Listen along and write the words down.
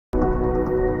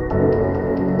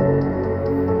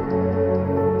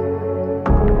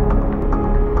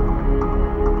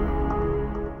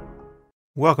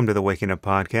Welcome to the Waking Up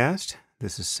Podcast.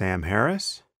 This is Sam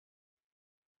Harris.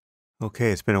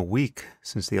 Okay, it's been a week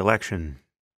since the election.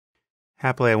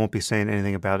 Happily, I won't be saying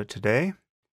anything about it today.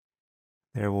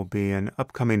 There will be an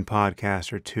upcoming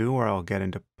podcast or two where I'll get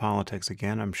into politics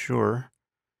again, I'm sure.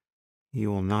 You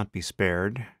will not be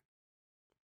spared.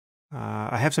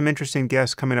 I have some interesting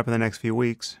guests coming up in the next few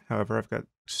weeks. However, I've got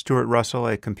Stuart Russell,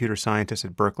 a computer scientist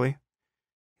at Berkeley.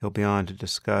 He'll be on to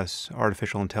discuss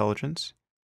artificial intelligence.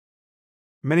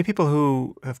 Many people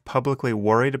who have publicly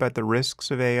worried about the risks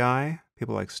of AI,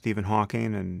 people like Stephen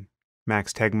Hawking and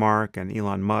Max Tegmark and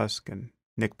Elon Musk and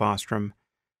Nick Bostrom,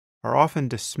 are often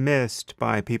dismissed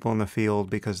by people in the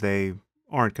field because they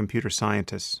aren't computer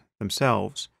scientists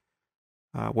themselves.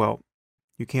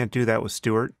 You can't do that with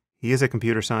Stuart. He is a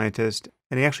computer scientist,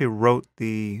 and he actually wrote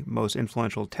the most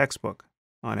influential textbook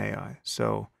on AI.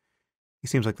 So he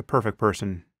seems like the perfect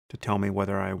person to tell me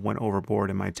whether I went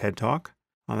overboard in my TED Talk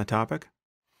on the topic.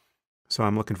 So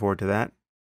I'm looking forward to that.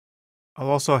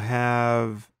 I'll also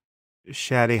have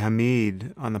Shadi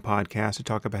Hamid on the podcast to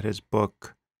talk about his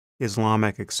book,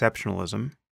 Islamic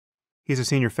Exceptionalism. He's a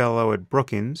senior fellow at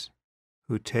Brookings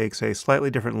who takes a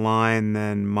slightly different line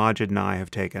than Majid and I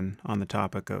have taken on the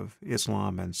topic of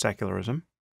Islam and secularism.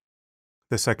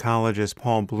 The psychologist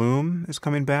Paul Bloom is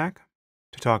coming back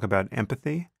to talk about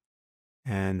empathy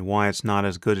and why it's not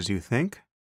as good as you think.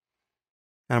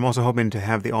 And I'm also hoping to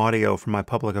have the audio from my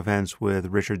public events with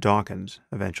Richard Dawkins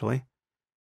eventually.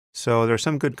 So there's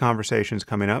some good conversations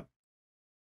coming up.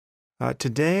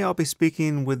 Today I'll be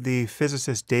speaking with the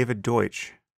physicist David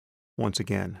Deutsch once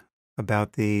again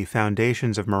about the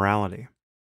foundations of morality.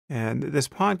 And this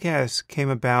podcast came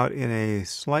about in a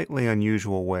slightly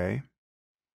unusual way.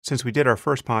 Since we did our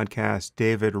first podcast,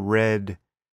 David read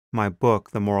my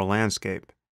book, The Moral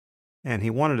Landscape, and he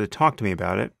wanted to talk to me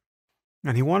about it.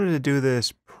 And he wanted to do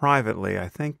this privately, I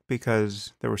think,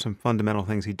 because there were some fundamental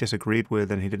things he disagreed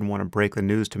with and he didn't want to break the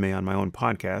news to me on my own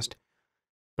podcast.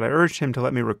 But I urged him to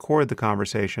let me record the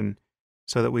conversation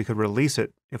so that we could release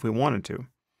it if we wanted to.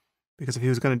 Because if he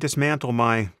was going to dismantle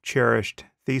my cherished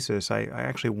thesis, I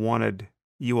actually wanted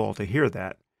you all to hear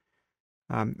that.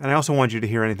 And I also wanted you to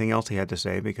hear anything else he had to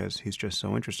say because he's just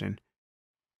so interesting.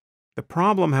 The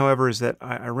problem, however, is that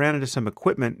I ran into some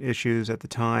equipment issues at the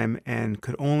time and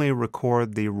could only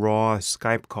record the raw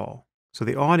Skype call. So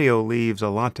the audio leaves a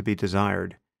lot to be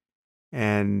desired.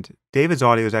 And David's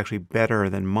audio is actually better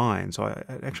than mine, so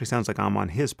it actually sounds like I'm on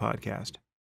his podcast.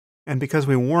 And because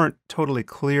we weren't totally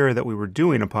clear that we were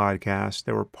doing a podcast,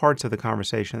 there were parts of the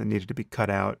conversation that needed to be cut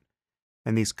out.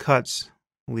 And these cuts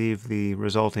leave the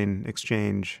resulting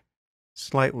exchange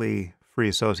slightly free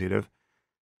associative.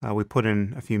 We put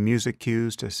in a few music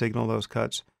cues to signal those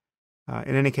cuts.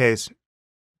 In any case,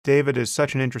 David is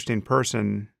such an interesting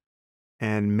person,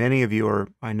 and many of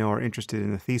you I know are interested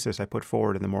in the thesis I put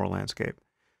forward in The Moral Landscape.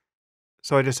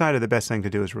 So I decided the best thing to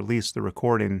do is release the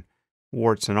recording,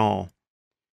 warts and all.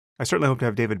 I certainly hope to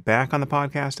have David back on the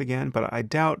podcast again, but I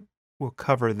doubt we'll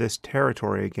cover this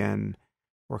territory again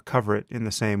or cover it in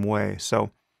the same way.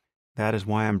 So that is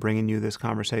why I'm bringing you this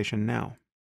conversation now.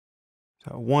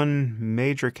 So one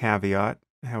major caveat,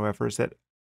 however, is that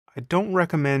I don't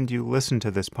recommend you listen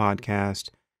to this podcast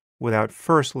without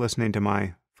first listening to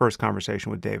my first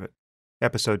conversation with David,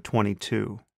 episode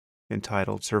 22,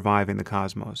 entitled Surviving the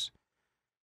Cosmos,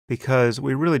 because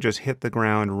we really just hit the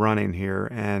ground running here,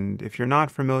 and if you're not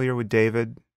familiar with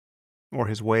David or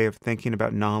his way of thinking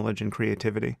about knowledge and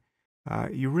creativity,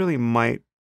 you really might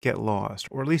get lost,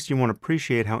 or at least you won't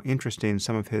appreciate how interesting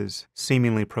some of his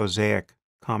seemingly prosaic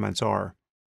comments are.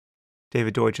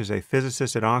 David Deutsch is a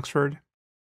physicist at Oxford.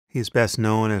 He's best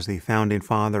known as the founding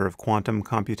father of quantum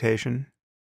computation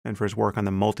and for his work on the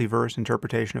multiverse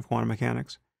interpretation of quantum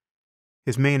mechanics.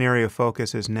 His main area of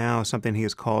focus is now something he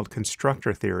has called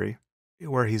constructor theory,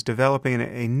 where he's developing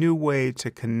a new way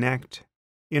to connect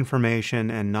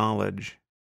information and knowledge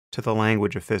to the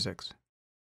language of physics.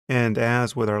 And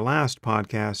as with our last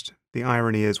podcast, the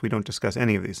irony is we don't discuss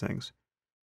any of these things.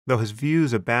 Though his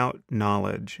views about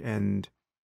knowledge and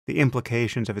the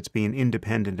implications of its being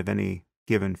independent of any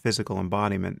given physical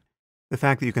embodiment, the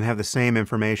fact that you can have the same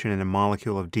information in a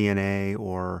molecule of DNA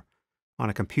or on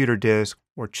a computer disk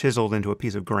or chiseled into a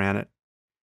piece of granite,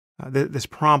 this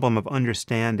problem of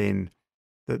understanding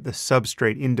the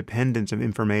substrate independence of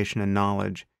information and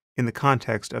knowledge in the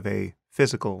context of a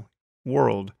physical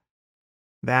world,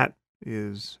 that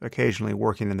is occasionally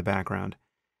working in the background.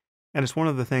 And it's one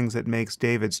of the things that makes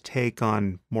David's take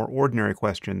on more ordinary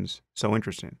questions so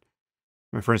interesting.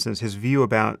 I mean, for instance, his view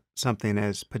about something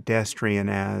as pedestrian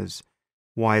as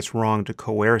why it's wrong to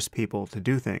coerce people to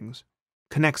do things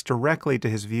connects directly to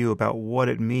his view about what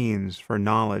it means for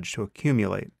knowledge to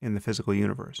accumulate in the physical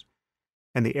universe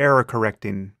and the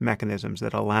error-correcting mechanisms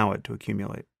that allow it to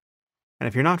accumulate. And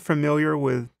if you're not familiar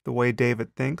with the way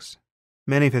David thinks,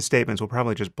 many of his statements will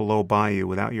probably just blow by you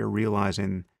without your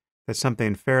realizing that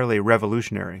something fairly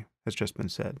revolutionary has just been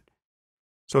said.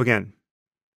 So again,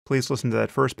 please listen to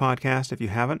that first podcast if you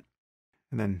haven't,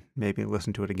 and then maybe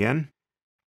listen to it again.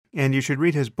 And you should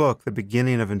read his book, The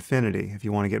Beginning of Infinity, if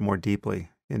you want to get more deeply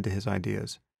into his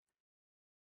ideas.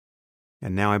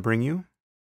 And now I bring you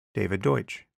David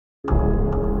Deutsch.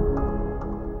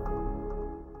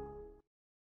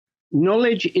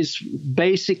 Knowledge is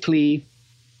basically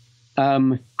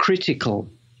critical.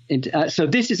 So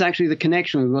this is actually the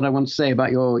connection with what I want to say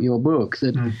about your book,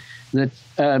 that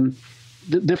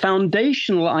the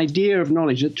foundational idea of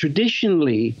knowledge, that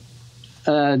traditionally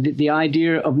the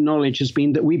idea of knowledge has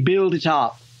been that we build it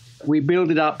up. We build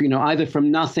it up, either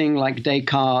from nothing like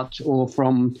Descartes, or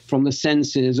from the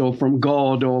senses, or from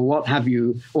God, or what have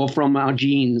you, or from our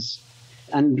genes.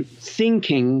 And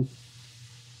thinking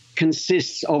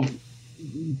consists of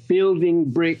building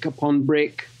brick upon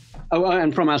brick,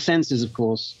 and from our senses, of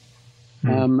course.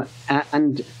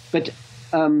 But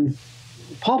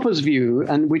Popper's view,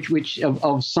 and which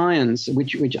of science,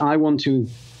 which I want to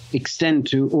extend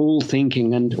to all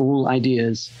thinking and all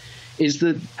ideas, is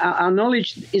that our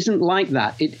knowledge isn't like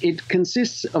that. It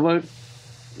consists of a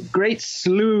great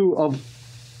slew of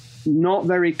not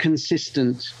very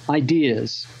consistent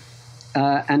ideas,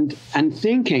 and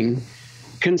thinking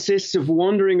consists of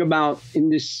wandering about in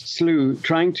this slough,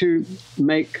 trying to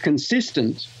make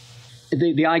consistent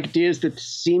the ideas that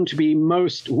seem to be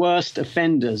worst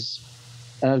offenders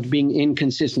of being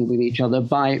inconsistent with each other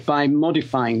by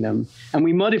modifying them. And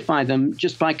we modify them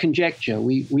just by conjecture.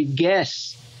 We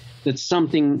guess that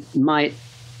something might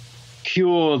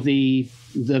cure the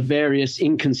various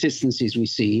inconsistencies we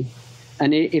see.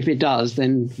 And if it does,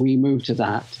 then we move to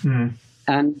that.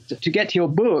 And to get to your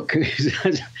book,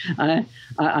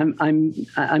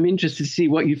 I'm interested to see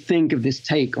what you think of this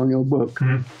take on your book.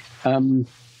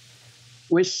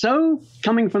 We're so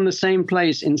coming from the same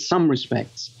place in some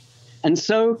respects, and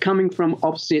so coming from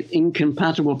opposite,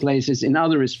 incompatible places in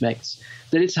other respects,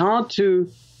 that it's hard to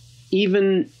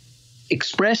even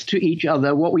express to each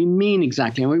other what we mean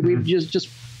exactly. And we've just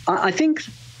I think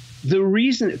the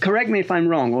reason, correct me if I'm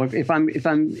wrong, or if I'm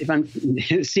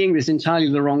seeing this entirely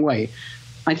the wrong way,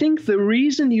 I think the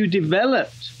reason you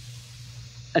developed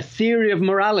a theory of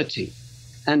morality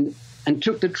and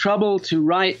took the trouble to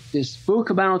write this book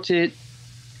about it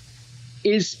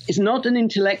is not an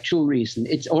intellectual reason.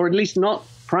 Or at least not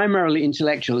primarily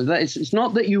intellectual. It's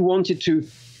not that you wanted to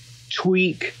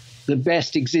tweak the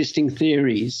best existing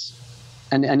theories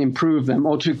and improve them,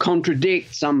 or to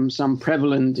contradict some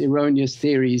prevalent erroneous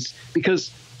theories, because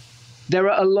there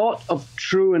are a lot of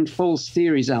true and false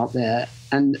theories out there,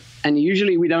 and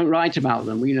usually we don't write about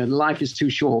them. Life is too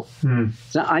short.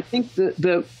 So I think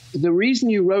the reason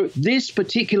you wrote this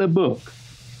particular book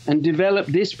and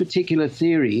developed this particular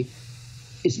theory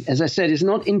is, as I said, is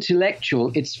not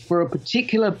intellectual. It's for a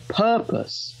particular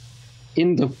purpose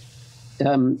in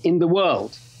the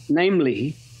world,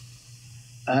 namely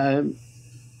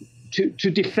to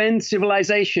defend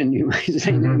civilization, you might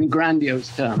say, in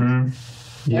grandiose terms.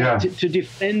 To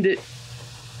defend it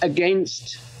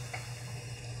against,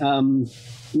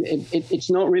 it's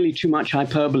not really too much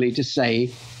hyperbole to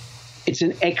say it's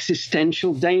an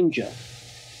existential danger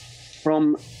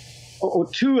or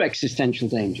two existential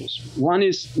dangers. One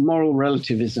is moral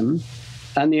relativism,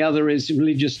 and the other is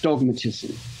religious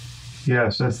dogmatism.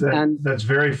 Yes, that's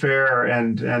very fair,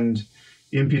 and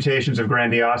imputations of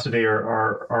grandiosity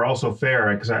are also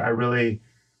fair, because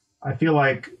I feel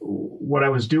like what I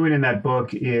was doing in that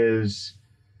book is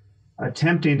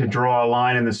attempting to draw a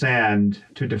line in the sand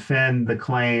to defend the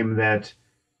claim that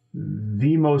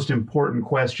the most important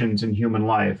questions in human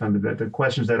life, the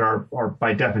questions that are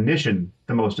by definition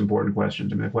the most important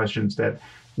questions, the questions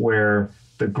where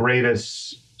the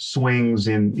greatest swings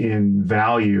in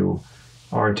value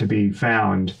are to be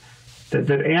found, that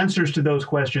answers to those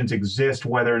questions exist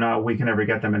whether or not we can ever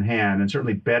get them in hand, and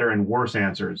certainly better and worse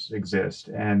answers exist,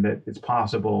 and that it's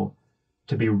possible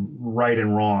to be right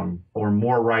and wrong, or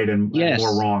more right and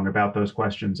more wrong about those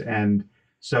questions. And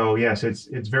so, yes,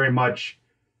 it's very much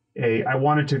I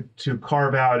wanted to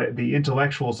carve out the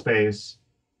intellectual space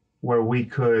where we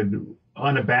could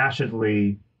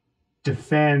unabashedly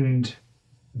defend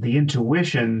the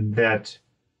intuition that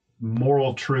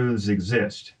moral truths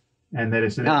exist, and that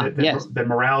that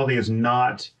morality is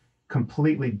not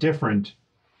completely different.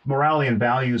 Morality and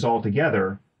values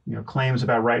altogether, claims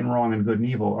about right and wrong and good and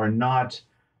evil, are not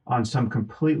on some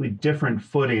completely different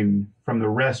footing from the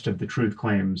rest of the truth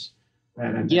claims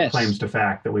and Yes. claims to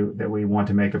fact that we want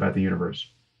to make about the universe.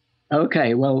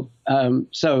 Okay, well,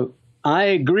 so I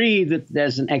agree that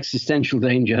there's an existential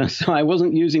danger. So I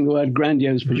wasn't using the word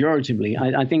grandiose pejoratively.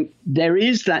 I think there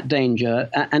is that danger,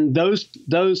 and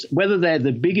those whether they're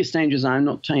the biggest dangers, I'm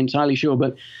not entirely sure,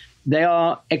 but they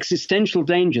are existential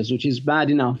dangers, which is bad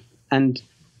enough. And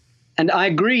I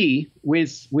agree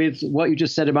with what you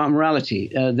just said about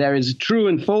morality. There is true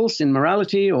and false in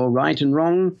morality, or right and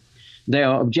wrong. They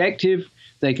are objective.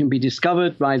 They can be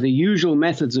discovered by the usual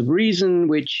methods of reason,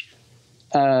 which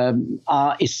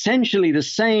are essentially the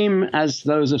same as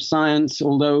those of science,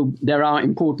 although there are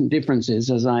important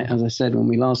differences, as I said when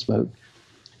we last spoke.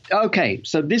 Okay,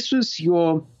 so this was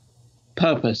your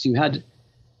purpose. You had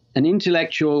an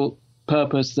intellectual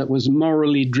purpose that was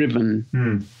morally driven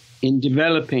in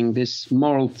developing this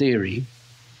moral theory.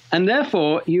 And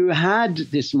therefore, you had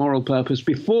this moral purpose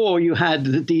before you had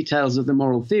the details of the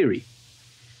moral theory.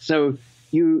 So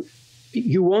you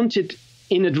wanted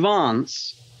in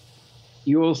advance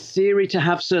your theory to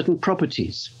have certain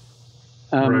properties,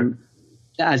 Right.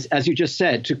 as you just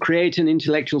said, to create an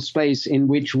intellectual space in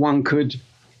which one could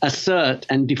assert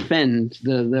and defend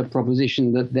the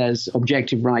proposition that there's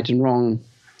objective right and wrong.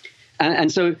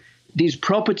 And so these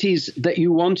properties that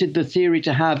you wanted the theory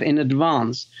to have in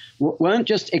advance weren't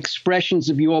just expressions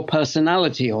of your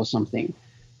personality or something.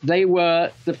 They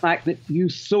were the fact that you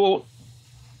thought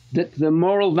that the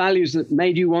moral values that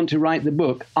made you want to write the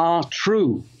book are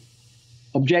true,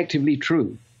 objectively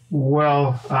true.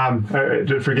 Well,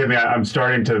 forgive me. I'm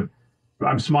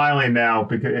smiling now,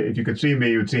 because if you could see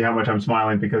me, you'd see how much I'm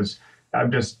smiling, because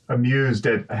I'm just amused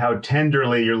at how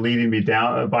tenderly you're leading me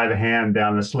down by the hand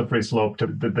down the slippery slope to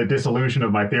the dissolution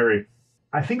of my theory.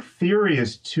 I think theory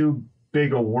is too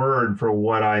big a word for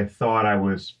what I thought I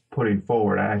was putting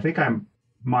forward. I think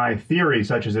my theory,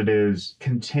 such as it is,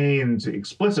 contains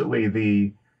explicitly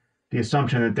the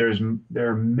assumption that there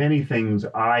are many things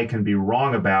I can be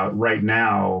wrong about right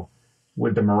now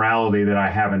with the morality that I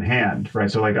have in hand,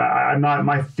 right? So like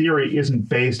my theory isn't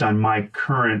based on my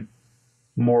current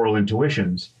moral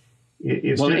intuitions.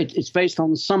 It's based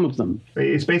on some of them.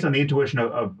 It's based on the intuition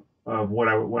of what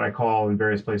I call in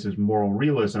various places moral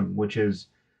realism, which is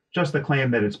just the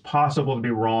claim that it's possible to be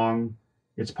wrong.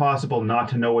 It's possible not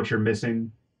to know what you're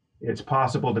missing. It's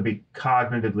possible to be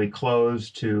cognitively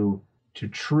closed to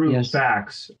true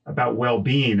facts about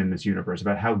well-being in this universe,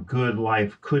 about how good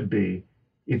life could be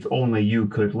if only you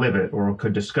could live it or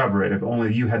could discover it, if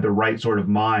only you had the right sort of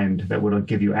mind that would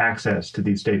give you access to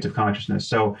these states of consciousness.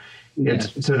 So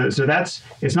it's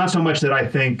not so much that I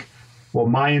think, well,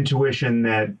 my intuition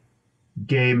that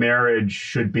gay marriage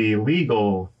should be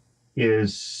legal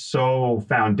is so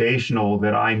foundational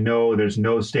that I know there's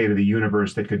no state of the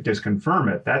universe that could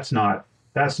disconfirm it. That's not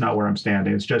where I'm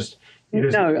standing. It's just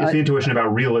it's the intuition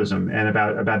about realism and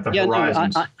about the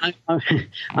horizons.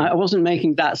 I wasn't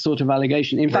making that sort of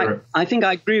allegation. In fact, I think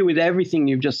I agree with everything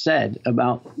you've just said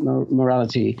about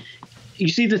morality. You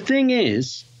see, the thing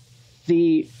is,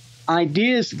 the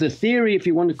ideas, the theory, if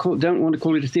you don't want to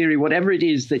call it a theory, whatever it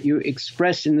is that you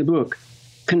express in the book,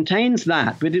 contains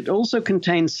that, but it also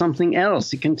contains something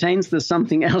else. It contains the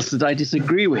something else that I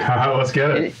disagree with. Let's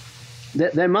get it.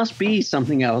 There must be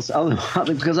something else,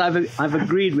 because I've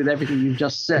agreed with everything you've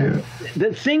just said. Yeah.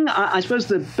 The thing, I suppose,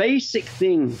 the basic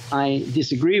thing I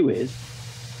disagree with,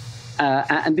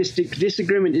 and this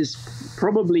disagreement is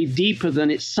probably deeper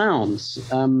than it sounds.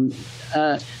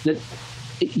 That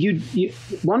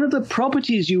one of the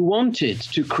properties you wanted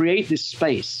to create this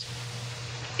space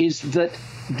is that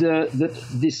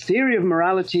this theory of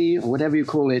morality, or whatever you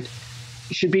call it,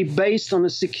 should be based on a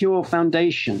secure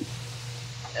foundation.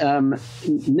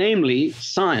 Namely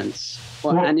science,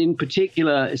 and in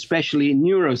particular, especially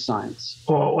neuroscience.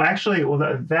 Well, actually,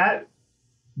 that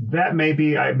may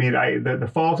be. I mean, the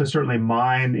fault is certainly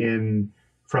mine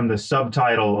from the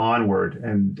subtitle onward,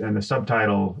 and the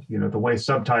subtitle. You know, the way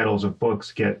subtitles of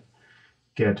books get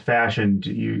fashioned.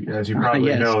 As you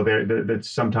probably know, that's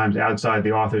sometimes outside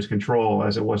the author's control,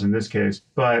 as it was in this case,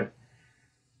 but.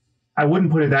 I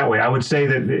wouldn't put it that way. I would say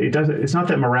that it's not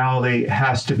that morality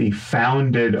has to be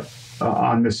founded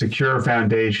on the secure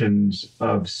foundations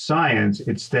of science.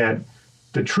 It's that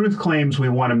the truth claims we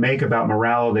want to make about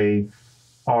morality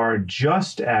are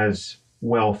just as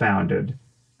well-founded,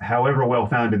 however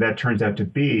well-founded that turns out to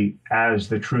be, as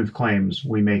the truth claims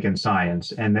we make in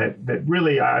science. And that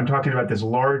really, I'm talking about this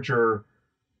larger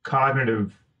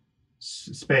cognitive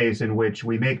space in which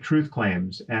we make truth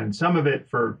claims, and some of it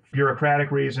for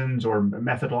bureaucratic reasons or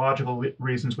methodological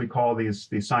reasons we call these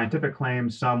scientific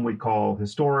claims. Some we call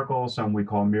historical. Some we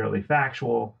call merely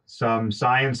factual. Some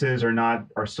sciences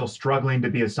are still struggling to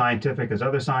be as scientific as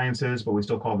other sciences, but we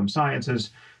still call them sciences.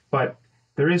 But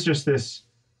there is just this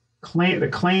the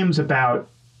claims about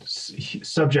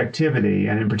subjectivity,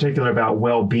 and in particular about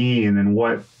well-being and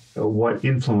what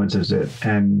influences it.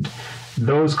 And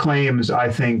those claims, I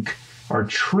think, are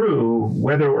true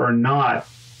whether or not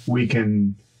we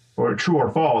can, or true or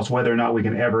false, whether or not we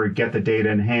can ever get the data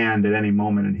in hand at any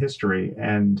moment in history.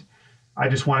 And I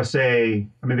just want to say,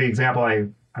 I mean, the example I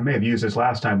may have used this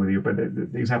last time with you, but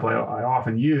the example I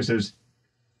often use is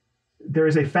there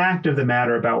is a fact of the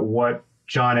matter about what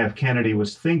John F. Kennedy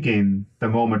was thinking the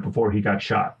moment before he got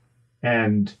shot.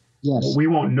 And Yes. we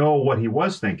won't know what he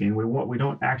was thinking. We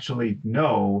don't actually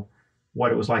know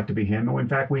what it was like to be him. And in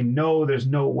fact, we know there's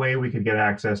no way we could get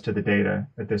access to the data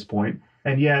at this point.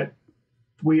 And yet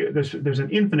there's an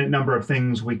infinite number of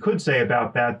things we could say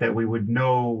about that we would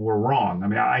know were wrong. I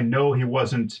mean, I know he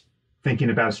wasn't thinking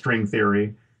about string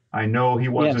theory. I know he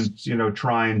wasn't,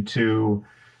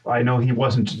 I know he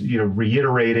wasn't,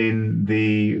 reiterating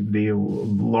the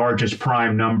largest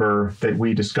prime number that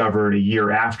we discovered a year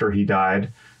after he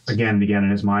died again and again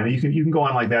in his mind. And you can go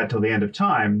on like that till the end of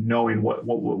time, knowing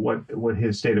what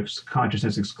his state of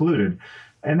consciousness excluded.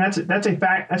 And that's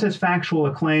as factual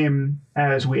a claim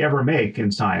as we ever make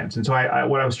in science. And so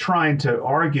what I was trying to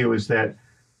argue is that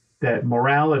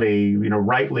morality,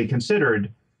 rightly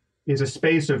considered, is a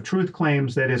space of truth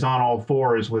claims that is on all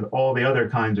fours with all the other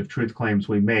kinds of truth claims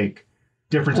we make,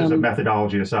 differences of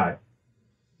methodology aside.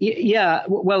 Yeah,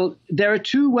 well, there are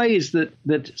two ways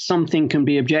that something can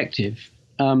be objective.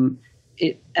 And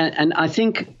I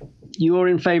think you're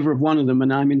in favor of one of them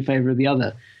and I'm in favor of the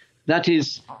other. That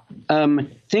is,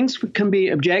 things can be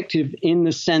objective in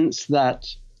the sense that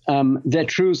their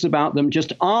truths about them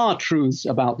just are truths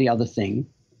about the other thing.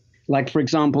 Like, for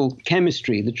example,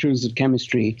 chemistry, the truths of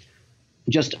chemistry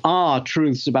just are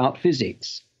truths about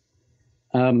physics.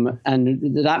 And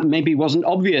that maybe wasn't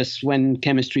obvious when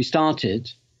chemistry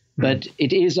started, but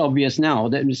it is obvious now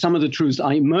that some of the truths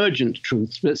are emergent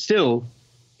truths, but still,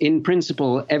 in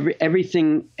principle, every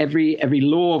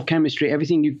law of chemistry,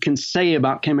 everything you can say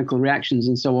about chemical reactions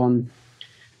and so on,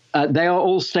 they are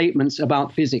all statements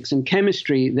about physics. And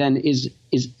chemistry then is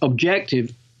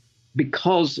objective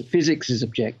because physics is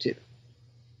objective.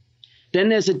 Then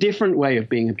there's a different way of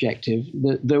being objective,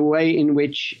 the way in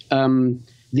which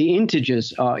the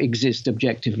integers exist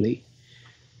objectively.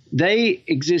 They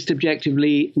exist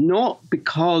objectively not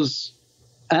because,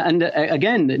 and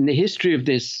again, in the history of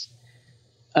this,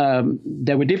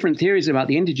 there were different theories about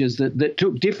the integers that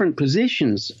took different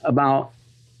positions about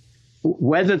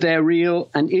whether they're real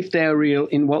and if they're real,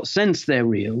 in what sense they're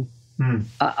real.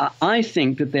 I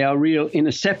think that they are real in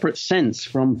a separate sense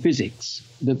from physics,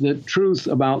 that the truth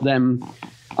about them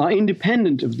are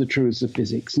independent of the truths of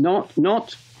physics, not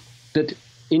that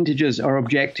integers are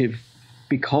objective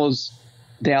because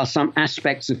they are some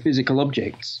aspects of physical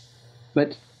objects,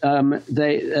 but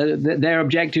they're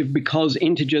objective because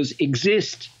integers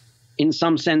exist in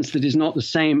some sense that is not the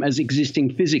same as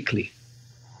existing physically.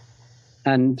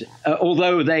 And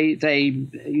although they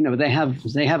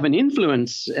have an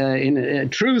influence in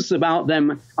truths about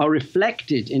them are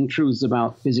reflected in truths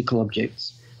about physical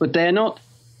objects, but they're not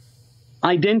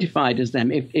identified as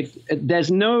them. If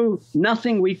there's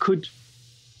nothing we could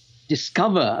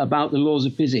discover about the laws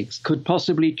of physics could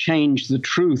possibly change the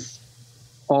truth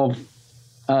of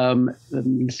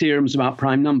theorems about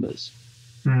prime numbers.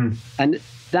 And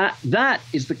that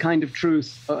is the kind of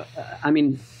truth,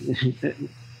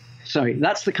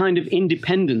 that's the kind of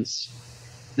independence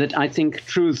that I think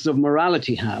truths of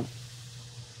morality have.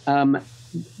 Actually,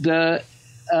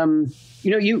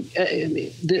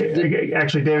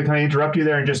 David, can I interrupt you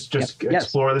there and just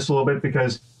explore this a little bit?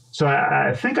 Because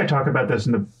I think I talk about this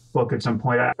in the book at some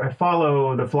point. I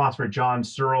follow the philosopher John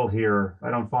Searle here.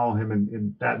 I don't follow him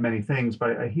in that many things,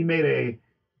 but he made a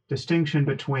distinction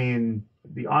between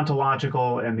the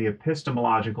ontological and the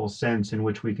epistemological sense in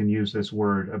which we can use this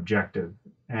word objective.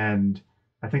 And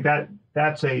I think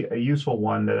that's a useful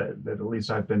one that at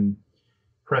least I've been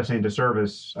pressing into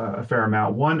service a fair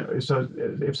amount. So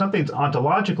if something's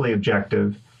ontologically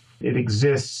objective, it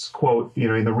exists, quote,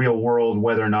 in the real world,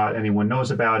 whether or not anyone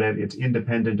knows about it. It's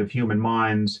independent of human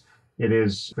minds. It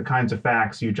is the kinds of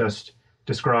facts you just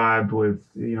described with,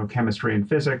 chemistry and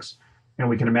physics. And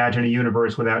we can imagine a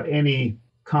universe without any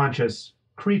conscious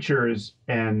creatures,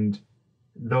 and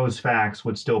those facts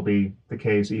would still be the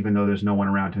case, even though there's no one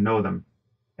around to know them.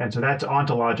 And so that's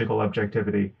ontological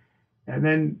objectivity. And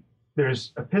then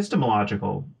there's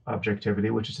epistemological objectivity,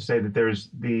 which is to say that there's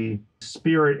the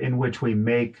spirit in which we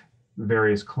make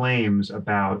various claims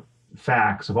about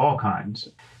facts of all kinds,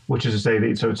 which is to say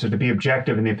that so to be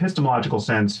objective in the epistemological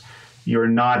sense, you're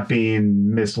not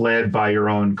being misled by your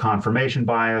own confirmation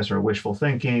bias or wishful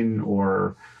thinking,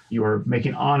 or you're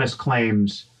making honest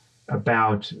claims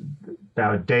about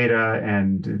data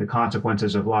and the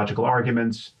consequences of logical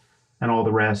arguments and all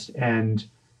the rest. And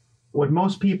what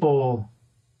most people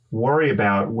worry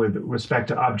about with respect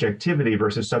to objectivity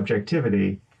versus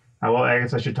subjectivity, well, I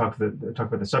guess I should talk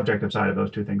about the subjective side of those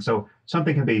two things. So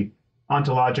something can be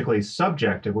ontologically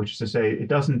subjective, which is to say it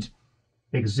doesn't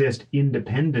exist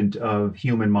independent of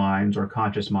human minds or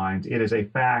conscious minds. It is a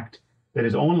fact that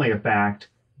is only a fact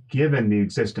given the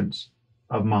existence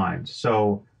of minds.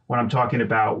 So when I'm talking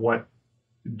about what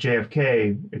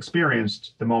JFK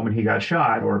experienced the moment he got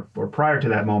shot or prior to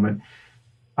that moment,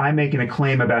 I'm making a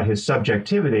claim about his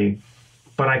subjectivity,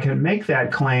 but I can make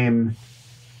that claim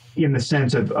in the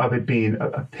sense of it being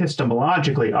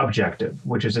epistemologically objective,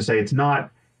 which is to say it's not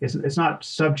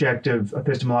subjective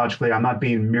epistemologically. I'm not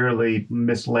being merely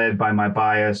misled by my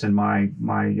bias and my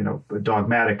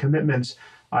dogmatic commitments.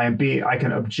 I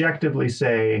can objectively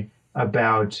say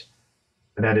about,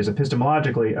 that is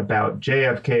epistemologically, about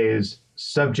JFK's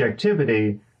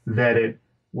subjectivity that it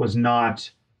was not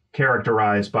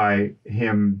characterized by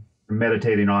him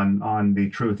meditating on the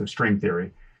truth of string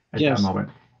theory at that moment.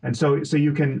 And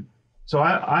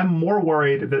I'm more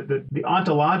worried that the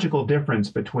ontological difference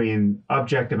between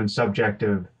objective and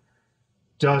subjective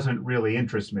doesn't really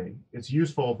interest me. It's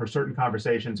useful for certain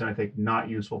conversations and I think not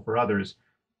useful for others.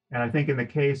 And I think in the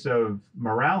case of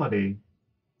morality,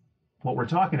 what we're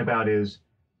talking about is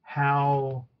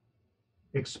how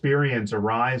experience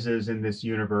arises in this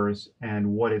universe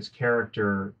and what its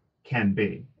character can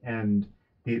be, and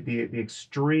the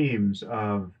extremes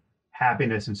of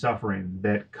happiness and suffering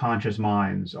that conscious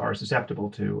minds are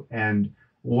susceptible to, and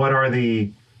what are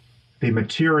the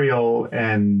material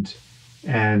and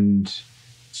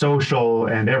social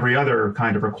and every other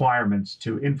kind of requirements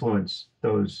to influence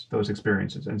those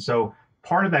experiences. And so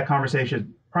part of that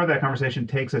conversation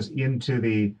takes us into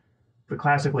the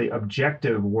classically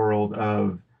objective world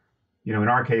of, in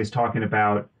our case, talking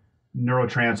about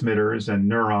neurotransmitters and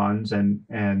neurons and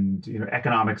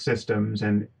economic systems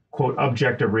and quote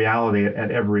objective reality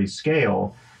at every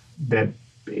scale that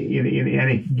in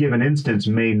any given instance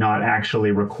may not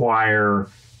actually require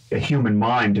a human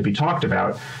mind to be talked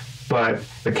about. But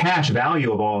the cash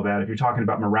value of all of that, if you're talking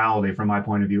about morality from my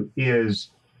point of view, is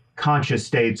conscious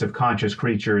states of conscious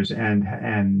creatures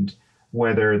and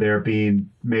whether they're being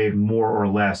made more or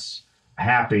less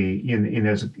happy in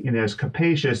as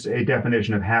capacious a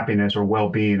definition of happiness or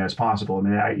well-being as possible. I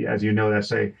mean, as you know,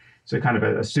 it's a kind of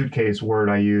a suitcase word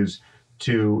I use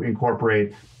to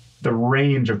incorporate the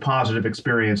range of positive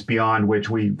experience beyond which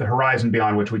the horizon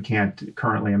beyond which we can't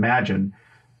currently imagine,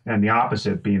 and the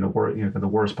opposite being the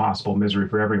worst possible misery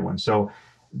for everyone. So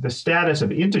the status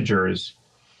of integers,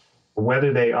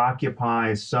 whether they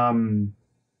occupy some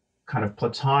kind of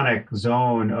platonic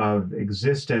zone of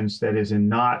existence that is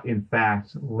not in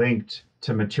fact linked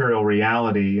to material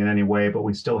reality in any way, but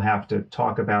we still have to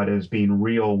talk about it as being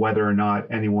real, whether or not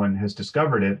anyone has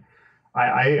discovered it.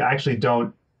 I actually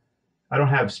don't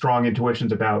have strong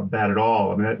intuitions about that at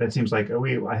all. I mean, that seems like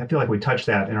I feel like we touched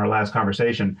that in our last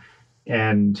conversation.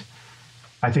 And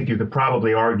I think you could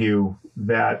probably argue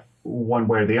that one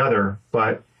way or the other.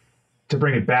 But to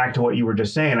bring it back to what you were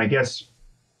just saying, I guess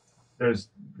there's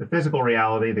the physical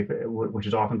reality, which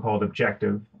is often called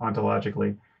objective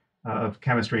ontologically, of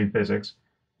chemistry and physics.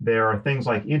 There are things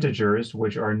like integers,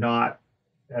 which are not,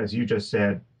 as you just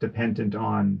said, dependent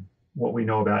on what we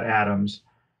know about atoms.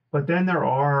 But then there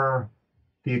are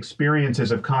the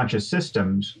experiences of conscious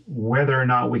systems, whether or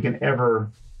not we can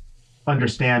ever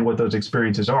understand what those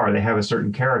experiences are. They have a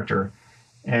certain character.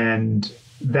 And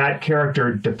that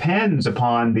character depends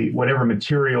upon whatever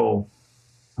material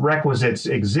requisites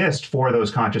exist for those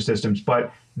conscious systems,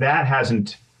 but that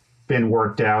hasn't been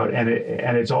worked out. And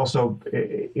it's also,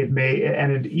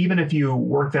 even if you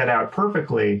work that out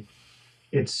perfectly,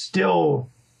 it's still,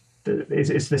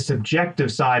 it's the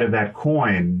subjective side of that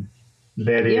coin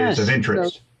that is of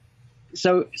interest.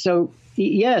 So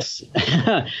yes.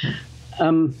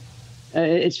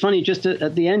 It's funny, just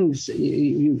at the end,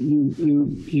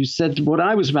 you said what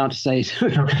I was about to say.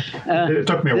 It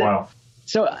took me a while.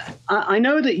 So I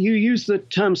know that you use the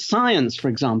term science, for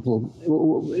example,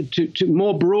 to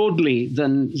more broadly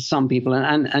than some people,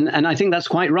 and I think that's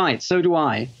quite right. So do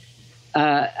I.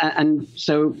 And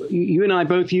so you and I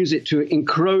both use it to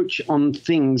encroach on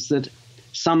things that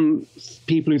some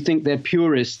people who think they're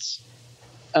purists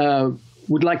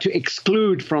would like to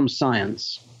exclude from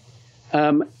science.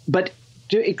 But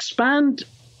to expand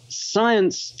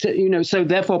science, so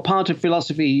therefore part of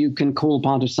philosophy you can call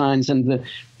part of science, and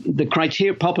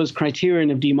Popper's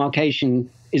criterion of demarcation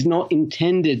is not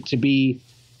intended to be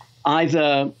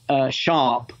either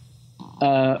sharp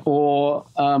or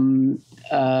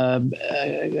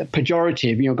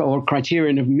pejorative, or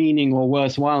criterion of meaning or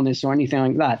worthwhileness or anything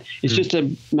like that. It's just a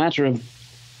matter of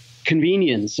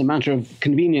convenience, a matter of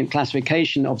convenient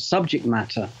classification of subject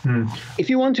matter. If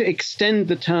you want to extend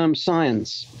the term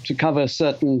science to cover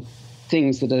certain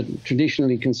things that are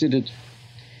traditionally considered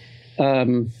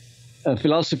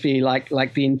philosophy,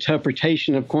 like the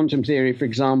interpretation of quantum theory, for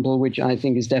example, which I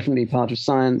think is definitely part of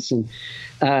science.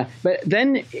 But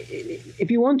then if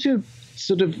you want to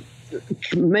sort of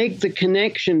make the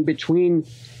connection between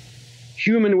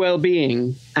human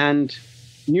well-being and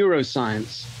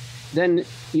neuroscience, then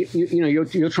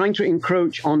you're trying to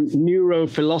encroach on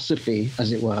neurophilosophy,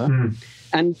 as it were.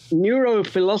 And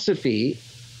neurophilosophy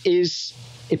is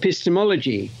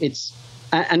epistemology.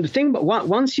 And the thing, but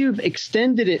once you've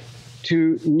extended it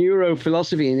to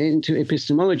neurophilosophy and into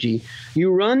epistemology,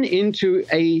 you run into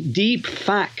a deep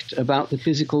fact about the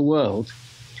physical world,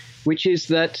 which is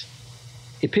that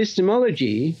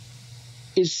epistemology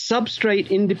is substrate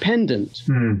independent.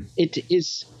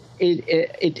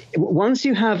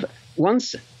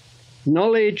 Once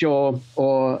knowledge or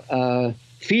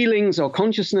feelings or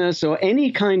consciousness or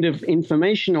any kind of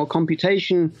information or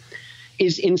computation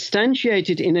is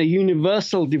instantiated in a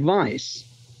universal device,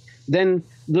 then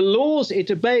the laws it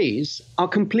obeys are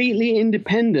completely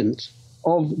independent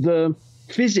of the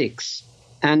physics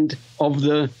and of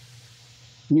the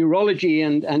neurology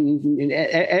and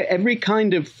every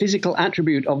kind of physical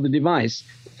attribute of the device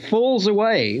falls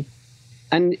away.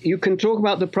 And you can talk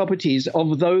about the properties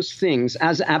of those things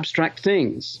as abstract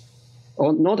things,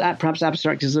 or not. Perhaps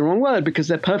abstract is the wrong word, because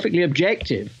they're perfectly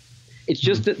objective. It's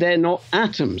just that they're not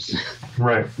atoms.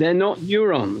 Right. They're not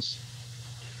neurons.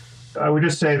 I would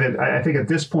just say that I think at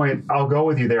this point, I'll go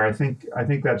with you there. I think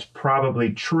that's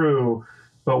probably true.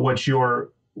 But what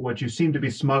you seem to be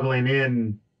smuggling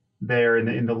in there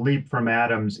in the leap from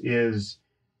atoms is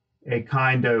a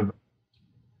kind of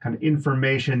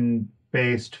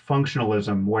information-based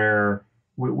functionalism, where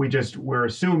we're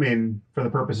assuming, for the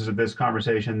purposes of this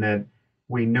conversation, that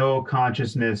we know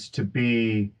consciousness to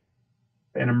be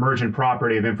an emergent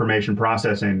property of information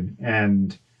processing,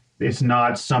 and it's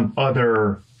not some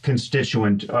other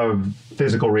constituent of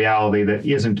physical reality that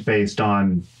isn't based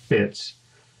on bits.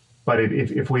 But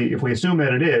if we assume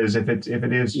that it is, if it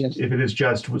is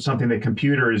just something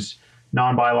that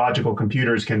non-biological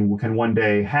computers can one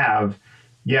day have,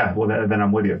 yeah, well then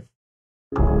I'm with you.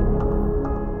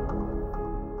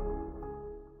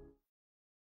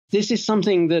 This is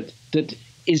something that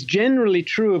is generally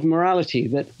true of morality,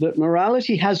 that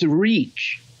morality has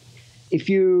reach. If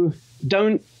you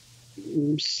don't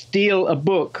steal a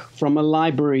book from a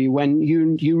library when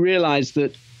you realize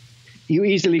that you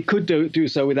easily could do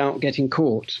so without getting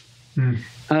caught.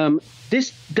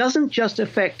 This doesn't just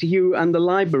affect you and the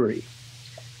library.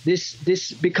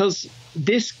 Because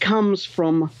this comes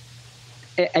from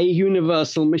a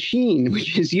universal machine,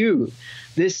 which is you.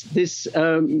 This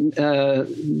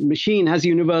machine has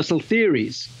universal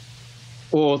theories,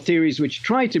 or theories which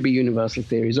try to be universal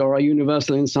theories, or are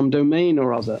universal in some domain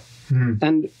or other.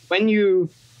 And when you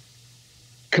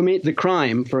commit the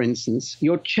crime, for instance,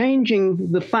 you're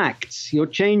changing the facts. You're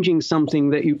changing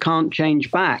something that you can't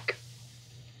change back.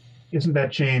 Isn't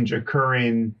that change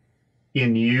occurring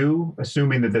in you,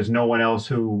 assuming that there's no one else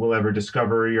who will ever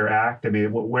discover your act? I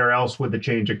mean, where else would the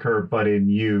change occur but in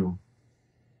you?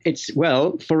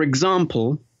 Well, for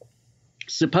example,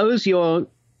 suppose you're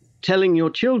telling your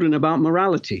children about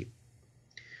morality.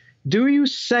 Do you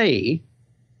say,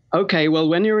 okay, well,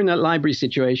 when you're in that library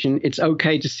situation, it's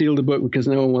okay to steal the book because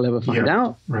no one will ever find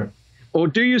out? Right. Or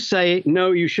do you say,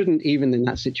 no, you shouldn't even in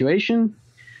that situation?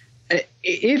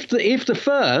 If the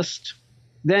first,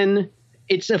 then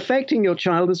it's affecting your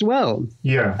child as well.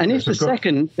 Yeah. And if the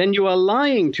second, then you are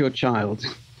lying to your child,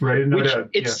 right? No which doubt.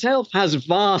 itself has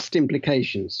vast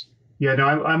implications. Yeah, no,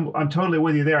 I'm totally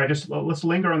with you there. Let's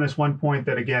linger on this one point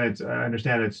that, again, I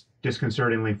understand it's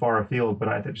disconcertingly far afield, but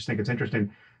I just think it's interesting.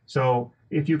 So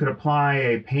if you could apply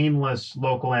a painless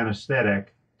local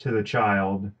anesthetic to the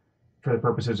child for the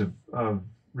purposes of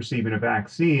receiving a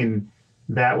vaccine,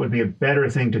 that would be a better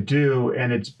thing to do.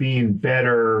 And it's being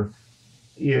better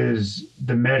is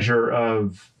the measure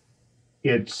of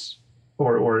its,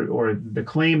 or the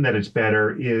claim that it's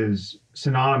better is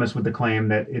synonymous with the claim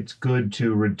that it's good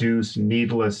to reduce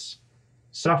needless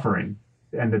suffering,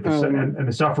 and that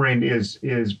the suffering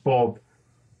is both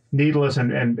needless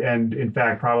and in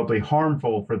fact probably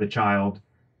harmful for the child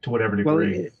to whatever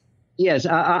degree. Well, yes,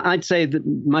 I'd say that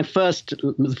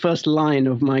the first line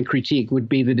of my critique would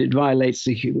be that it violates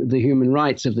the human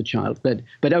rights of the child.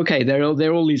 But okay, there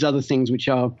are all these other things which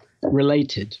are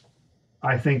related.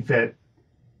 I think that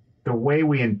the way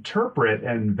we interpret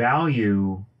and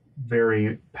value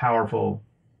very powerful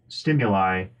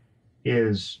stimuli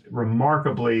is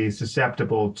remarkably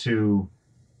susceptible to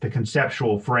the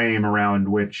conceptual frame around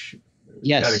which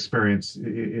that experience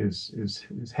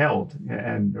is held,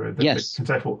 and or the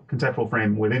conceptual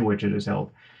frame within which it is held.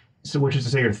 So, which is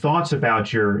to say, your thoughts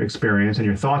about your experience and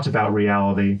your thoughts about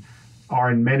reality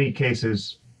are in many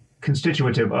cases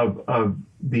constitutive of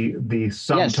the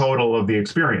sum total of the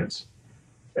experience.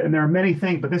 And there are many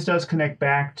things, but this does connect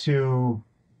back to.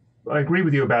 I agree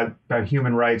with you about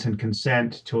human rights and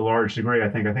consent to a large degree. I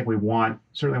think we want,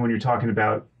 certainly when you're talking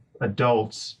about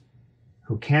adults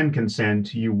who can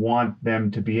consent, you want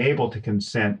them to be able to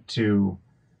consent to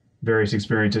various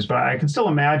experiences. But I can still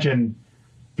imagine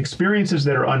experiences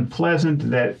that are unpleasant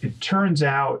that it turns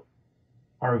out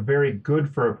are very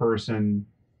good for a person,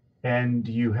 and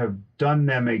you have done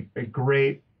them a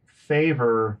great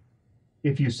favor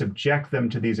if you subject them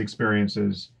to these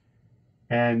experiences.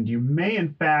 And you may,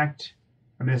 in fact,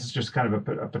 I mean, this is just kind of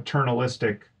a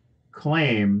paternalistic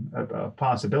claim, a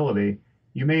possibility.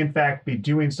 You may, in fact, be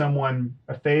doing someone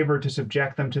a favor to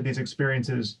subject them to these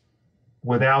experiences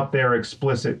without their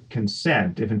explicit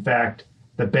consent, if, in fact,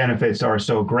 the benefits are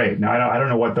so great. Now, I don't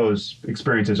know what those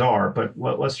experiences are, but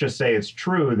let's just say it's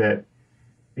true that,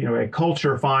 a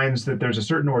culture finds that there's a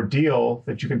certain ordeal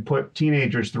that you can put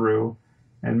teenagers through,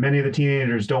 and many of the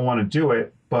teenagers don't want to do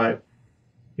it, but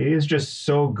it is just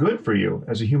so good for you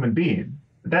as a human being.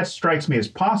 That strikes me as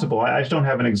possible. I just don't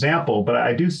have an example, but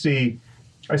I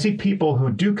see people who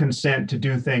do consent to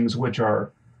do things which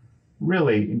are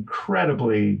really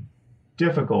incredibly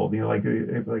difficult. Like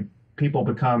people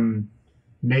become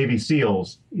Navy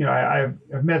SEALs.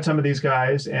 I've met some of these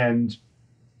guys, and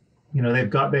they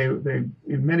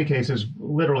in many cases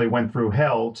literally went through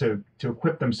hell to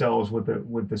equip themselves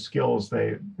with the skills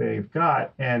they've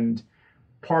got. And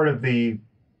part of the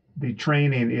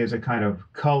training is a kind of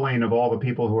culling of all the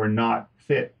people who are not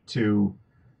fit to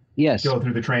go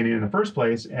through the training in the first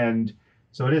place. And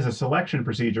so it is a selection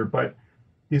procedure, but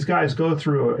these guys go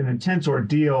through an intense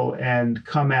ordeal and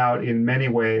come out in many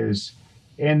ways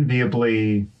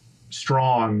enviably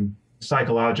strong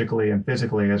psychologically and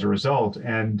physically as a result.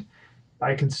 And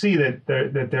I can see that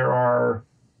there are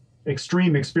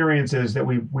extreme experiences that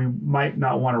we might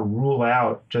not want to rule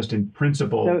out just in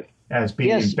principle as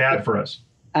being bad for us.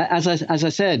 As I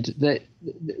said,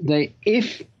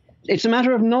 if it's a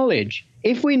matter of knowledge,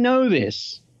 if we know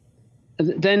this,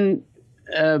 then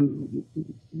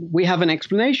we have an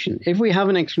explanation. If we have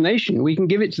an explanation, we can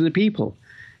give it to the people.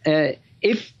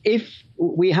 If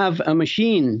we have a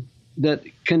machine that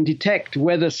can detect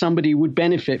whether somebody would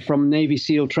benefit from Navy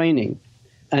SEAL training,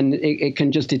 and it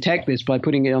can just detect this by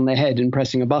putting it on their head and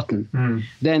pressing a button,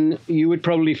 then you would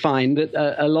probably find that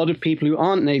a lot of people who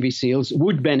aren't Navy SEALs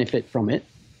would benefit from it.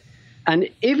 And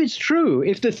if it's true,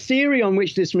 if the theory on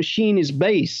which this machine is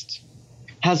based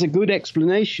has a good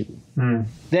explanation,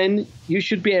 then you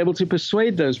should be able to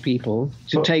persuade those people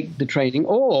to take the training,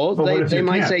 or they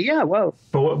might say,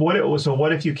 But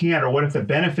what if you can't, or what if the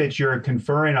benefits you're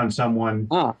conferring on someone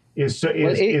is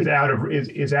out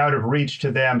of reach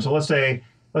to them? So let's say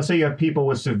you have people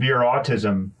with severe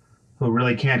autism who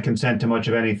really can't consent to much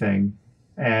of anything,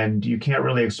 and you can't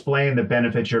really explain the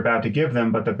benefits you're about to give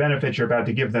them, but the benefit you're about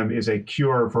to give them is a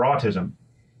cure for autism.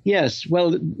 Yes,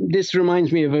 well, this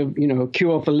reminds me of a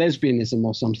cure for lesbianism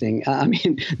or something. I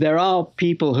mean, there are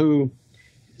people who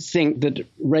think that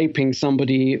raping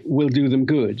somebody will do them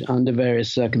good under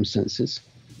various circumstances.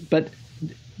 But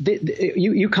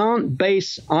you can't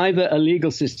base either a legal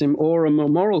system or a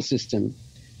moral system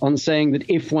on saying that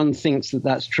if one thinks that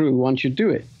that's true, one should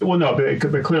do it. Well, no, but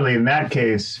clearly in that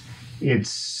case, it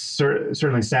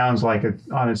certainly sounds like it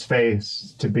on its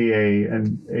face to be a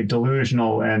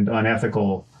delusional and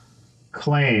unethical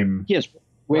claim. Yes,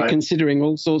 we're considering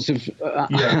all sorts of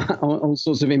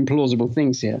implausible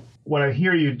things here. What I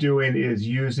hear you doing is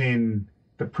using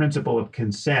the principle of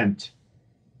consent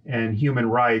and human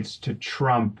rights to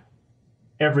trump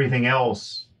everything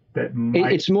else that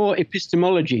might... It's more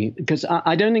epistemology, because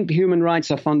I don't think human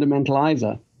rights are fundamental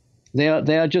either. They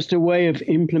are just a way of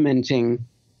implementing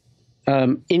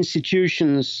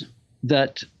institutions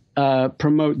that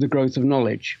promote the growth of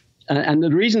knowledge. And the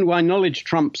reason why knowledge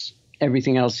trumps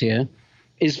everything else here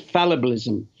is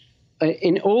fallibilism.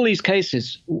 in all these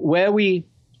cases where we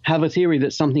have a theory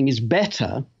that something is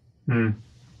better,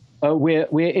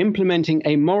 we're implementing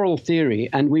a moral theory,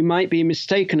 and we might be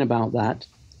mistaken about that.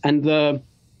 And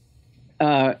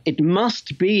it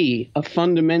must be a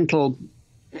fundamental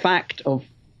fact of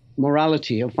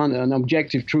morality, an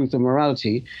objective truth of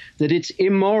morality, that it's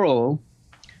immoral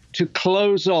to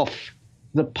close off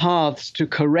the paths to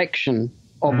correction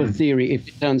of a theory if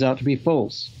it turns out to be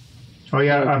false. Oh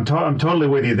yeah, I'm totally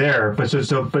with you there. But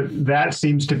but that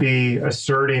seems to be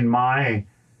asserting my,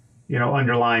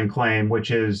 underlying claim,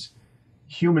 which is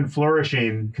human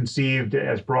flourishing conceived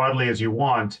as broadly as you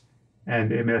want,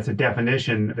 and I mean that's a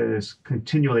definition that is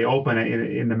continually open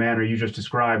in the manner you just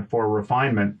described for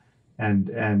refinement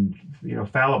and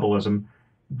fallibilism.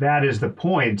 That is the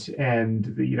point,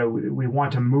 and we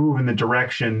want to move in the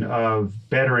direction of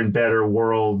better and better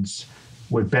worlds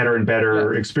with better and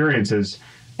better experiences.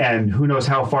 And who knows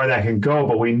how far that can go,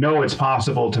 but we know it's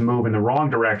possible to move in the wrong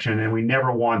direction, and we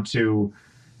never want to.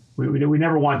 We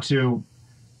never want to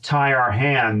tie our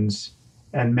hands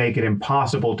and make it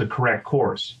impossible to correct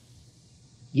course.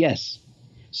 Yes.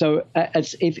 So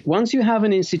once you have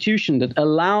an institution that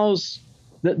allows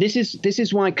that, this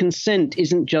is why consent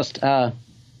isn't just a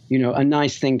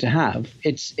nice thing to have.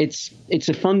 It's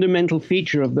a fundamental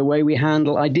feature of the way we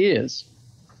handle ideas.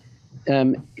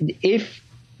 If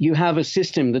you have a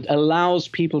system that allows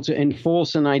people to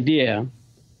enforce an idea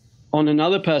on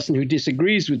another person who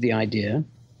disagrees with the idea,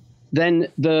 then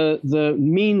the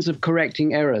means of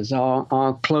correcting errors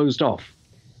are closed off.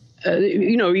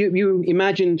 You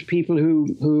imagined people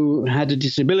who had a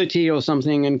disability or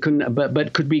something and couldn't,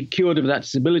 but could be cured of that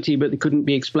disability, but it couldn't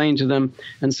be explained to them,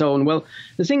 and so on. Well,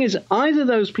 the thing is, either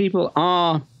those people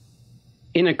are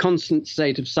in a constant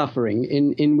state of suffering,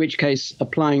 in which case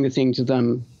applying the thing to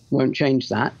them won't change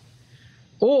that,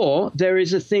 or there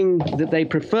is a thing that they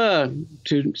prefer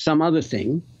to some other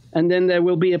thing, and then there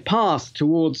will be a path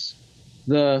towards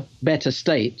the better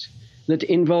state that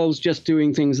involves just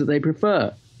doing things that they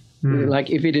prefer. Like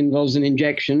if it involves an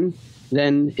injection,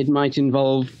 then it might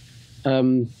involve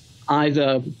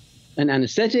either an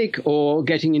anesthetic or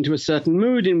getting into a certain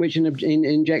mood in which an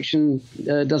injection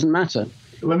doesn't matter.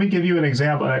 Let me give you an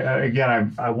example.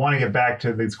 Again, I want to get back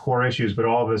to these core issues, but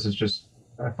all of this is just,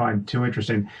 I find too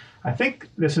interesting. I think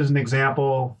this is an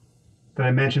example that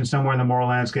I mentioned somewhere in the moral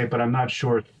landscape, but I'm not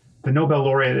sure. The Nobel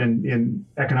laureate in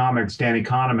economics, Danny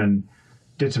Kahneman,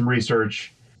 did some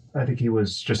research. I think he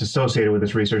was just associated with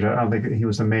this research. I don't think he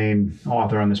was the main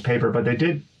author on this paper, but they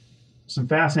did some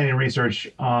fascinating research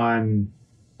on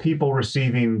people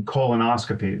receiving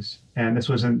colonoscopies. And this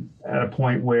was at a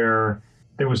point where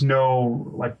there was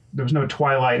no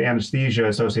twilight anesthesia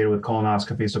associated with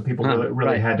colonoscopy, so people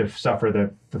really had to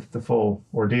suffer the full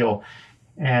ordeal.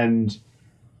 And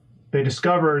they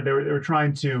discovered they were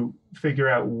trying to figure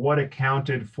out what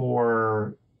accounted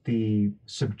for the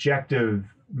subjective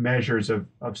measures of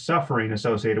suffering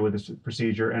associated with this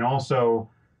procedure, and also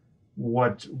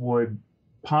what would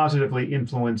positively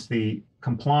influence the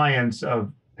compliance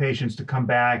of patients to come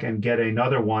back and get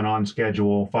another one on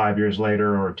schedule 5 years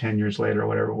later or 10 years later or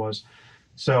whatever it was.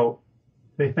 So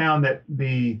they found that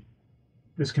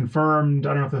this confirmed,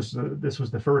 I don't know if this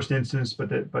was the first instance, but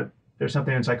there's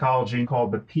something in psychology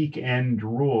called the peak end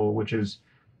rule, which is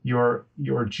your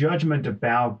judgment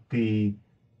about the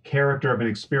character of an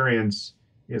experience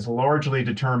is largely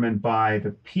determined by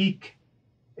the peak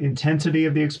intensity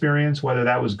of the experience, whether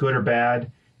that was good or bad,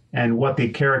 and what the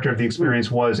character of the experience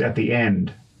was at the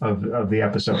end of the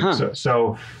episode.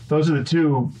 So those are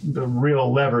the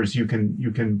real levers you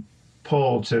can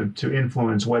pull to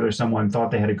influence whether someone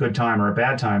thought they had a good time or a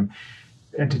bad time.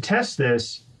 And to test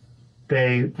this,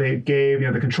 they gave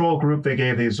the control group, they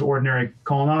gave these ordinary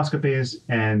colonoscopies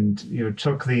and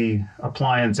took the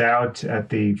appliance out at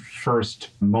the first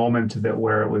moment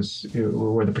where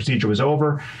the procedure was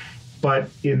over. But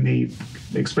in the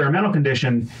experimental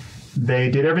condition,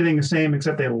 they did everything the same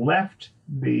except they left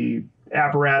the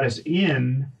apparatus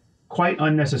in quite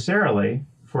unnecessarily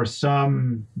for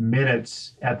some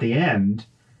minutes at the end,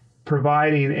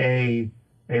 providing a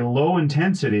low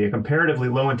intensity, a comparatively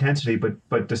low intensity,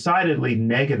 but decidedly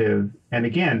negative and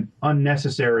again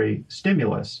unnecessary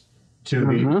stimulus to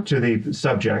the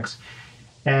subjects.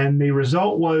 And the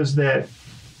result was that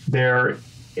their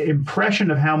impression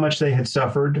of how much they had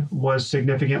suffered was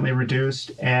significantly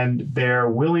reduced, and their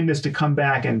willingness to come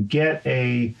back and get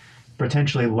a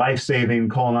potentially life-saving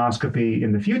colonoscopy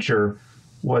in the future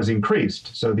was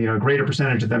increased. So a greater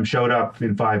percentage of them showed up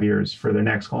in 5 years for their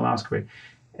next colonoscopy.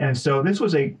 And so this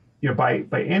was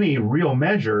by any real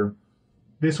measure,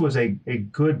 this was a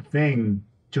good thing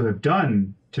to have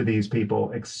done to these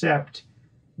people, except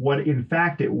what in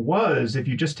fact it was, if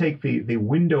you just take the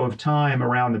window of time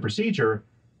around the procedure,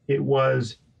 it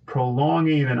was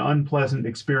prolonging an unpleasant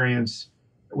experience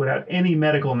without any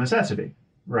medical necessity,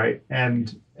 right?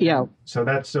 And yeah, so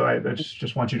I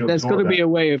just want you to. There's got to be a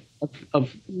way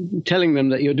of telling them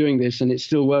that you're doing this and it's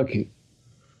still working.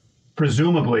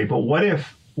 Presumably, but what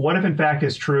if in fact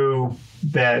it's true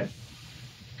that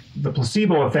the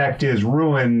placebo effect is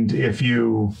ruined if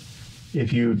you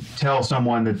tell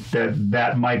someone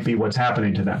that might be what's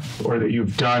happening to them, or that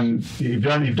you've done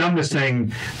this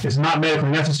thing, it's not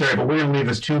medically necessary, but we're going to leave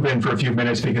this tube in for a few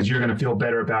minutes because you're going to feel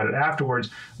better about it afterwards.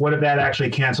 What if that actually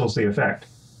cancels the effect?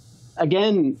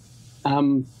 Again,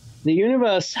 the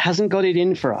universe hasn't got it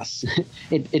in for us.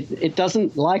 It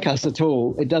doesn't like us at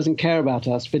all. It doesn't care about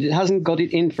us, but it hasn't got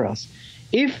it in for us.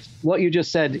 If what you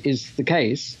just said is the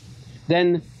case,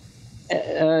 then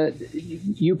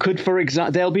you could, for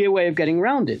example, there'll be a way of getting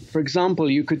around it. For example,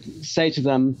 you could say to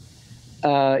them,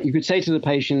 you could say to the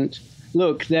patient,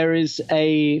 look, there is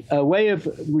a way of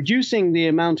reducing the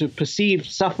amount of perceived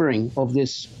suffering of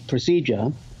this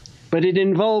procedure, but it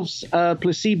involves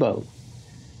placebo.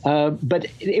 But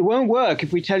it won't work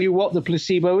if we tell you what the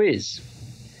placebo is.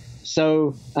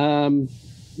 So, do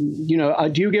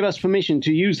you give us permission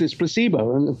to use this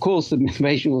placebo? And of course, the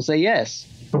patient will say yes.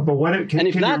 But what if, and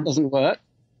if that doesn't work,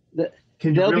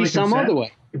 there'll be some other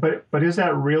way. But is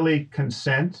that really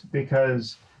consent?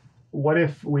 Because what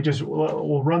if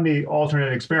we'll run the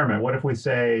alternate experiment? What if we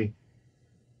say,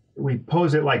 we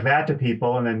pose it like that to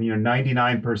people, and then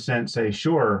 99% say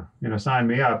sure, sign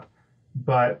me up,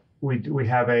 but we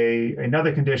have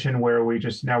another condition where we're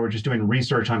just doing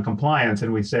research on compliance,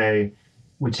 and we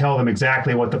tell them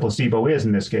exactly what the placebo is.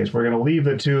 In this case, we're going to leave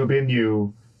the tube in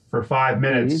you for 5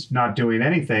 minutes, not doing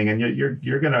anything, and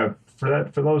you're going to,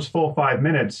 for those full 5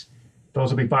 minutes, those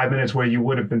will be 5 minutes where you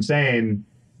would have been saying,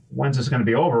 when's this going to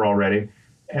be over already?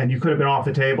 And you could have been off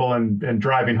the table and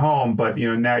driving home, but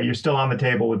now you're still on the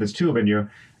table with this tube in you.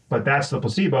 But that's the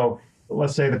placebo.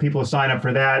 Let's say the people who sign up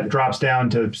for that drops down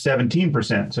to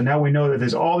 17%. So now we know that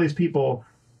there's all these people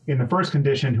in the first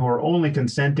condition who are only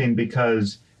consenting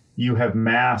because you have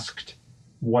masked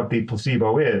what the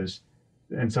placebo is.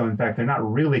 And so, in fact, they're not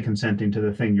really consenting to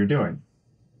the thing you're doing.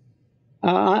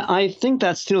 I think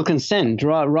that's still consent,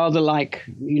 rather like,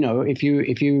 if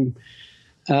you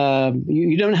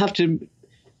don't have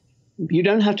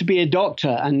to be a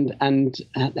doctor and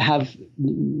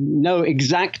know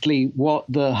exactly what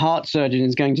the heart surgeon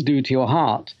is going to do to your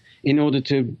heart in order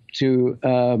to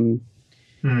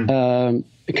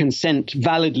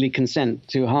validly consent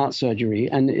to heart surgery.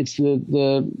 And it's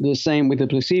the same with the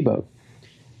placebo.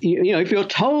 If you're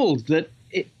told that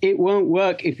it won't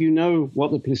work if you know what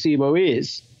the placebo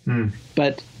is,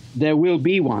 but there will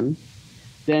be one,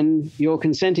 then you're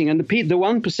consenting. And the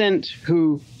 1%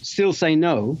 who still say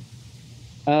no,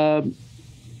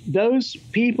 those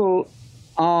people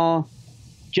are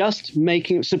just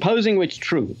supposing it's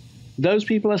true, those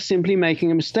people are simply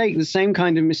making a mistake, the same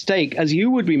kind of mistake as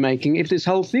you would be making if this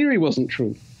whole theory wasn't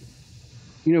true.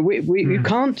 You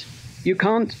can't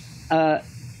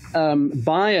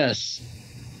bias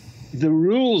the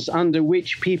rules under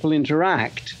which people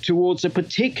interact towards a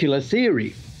particular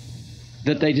theory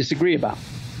that they disagree about.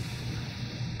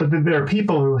 But there are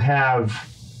people who have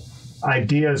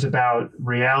ideas about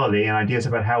reality and ideas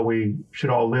about how we should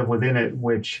all live within it,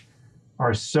 which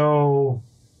are so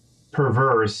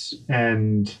perverse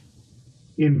and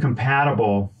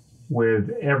incompatible with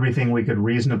everything we could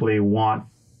reasonably want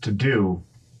to do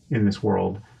in this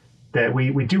world, that we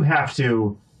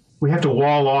have to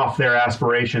wall off their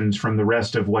aspirations from the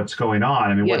rest of what's going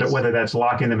on. I mean, yes. whether that's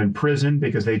locking them in prison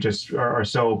because they just are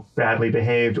so badly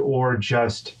behaved, or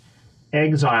just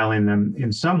exiling them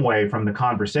in some way from the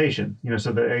conversation.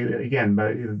 So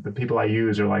the people I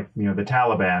use are like, the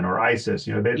Taliban or ISIS.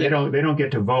 They don't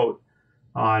get to vote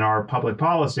on our public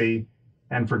policy,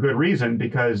 and for good reason,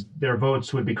 because their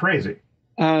votes would be crazy.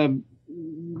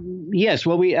 Yes,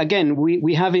 well,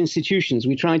 we have institutions.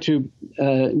 We try to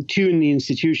tune the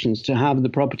institutions to have the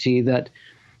property that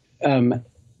the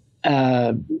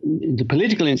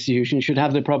political institution should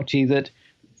have the property that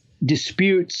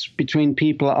disputes between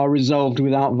people are resolved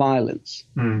without violence.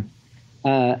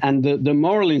 And the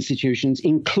moral institutions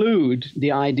include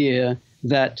the idea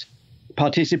that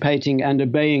participating and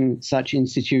obeying such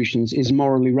institutions is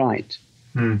morally right.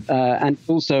 And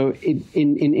also in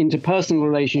interpersonal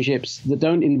relationships that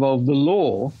don't involve the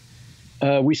law,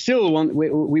 we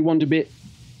want a bit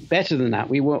better than that.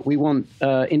 We want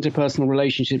interpersonal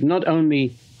relationships not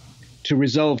only to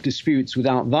resolve disputes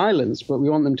without violence, but we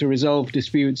want them to resolve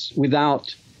disputes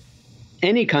without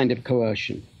any kind of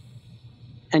coercion.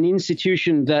 An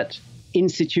institution that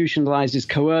institutionalizes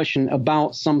coercion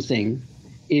about something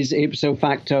is ipso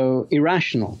facto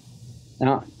irrational.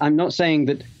 Now, I'm not saying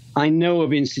that I know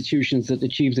of institutions that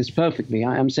achieve this perfectly.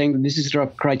 I'm saying that this is a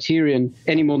criterion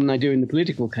any more than I do in the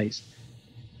political case.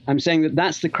 I'm saying that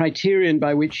that's the criterion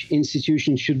by which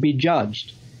institutions should be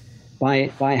judged, by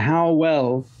how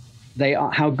well they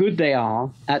are, how good they are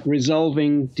at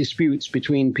resolving disputes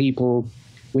between people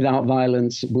without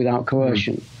violence, without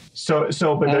coercion. But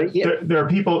there are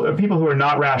people who are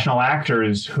not rational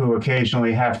actors who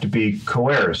occasionally have to be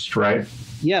coerced, right?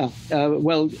 Yeah.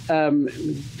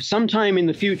 Sometime in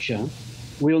the future,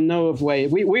 we'll know of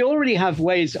ways. We already have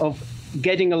ways of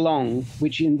getting along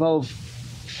which involve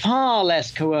far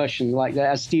less coercion, like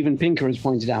as Steven Pinker has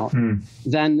pointed out,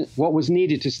 than what was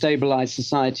needed to stabilize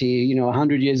society,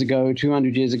 100 years ago,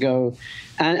 200 years ago.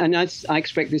 And I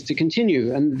expect this to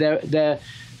continue. And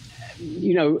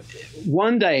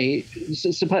one day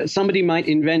somebody might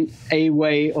invent a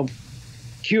way of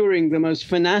curing the most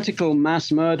fanatical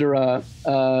mass murderer,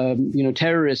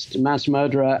 terrorist mass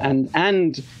murderer,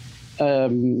 and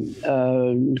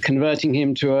converting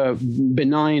him to a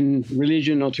benign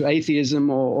religion or to atheism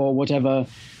or whatever.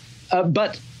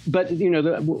 But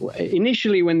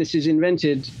initially when this is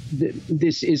invented,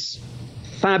 this is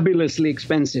fabulously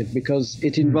expensive because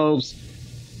it involves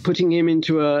putting him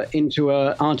into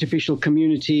a artificial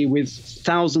community with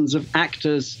thousands of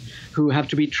actors who have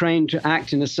to be trained to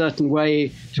act in a certain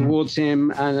way towards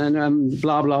him, and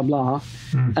blah blah blah.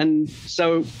 And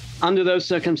so, under those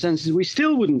circumstances, we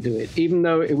still wouldn't do it, even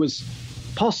though it was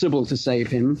possible to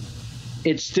save him.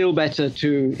 It's still better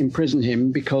to imprison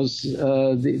him because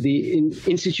the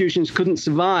institutions couldn't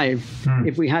survive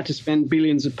if we had to spend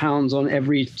billions of pounds on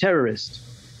every terrorist.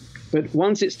 But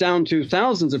once it's down to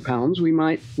thousands of pounds, we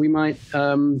might,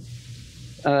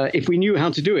 if we knew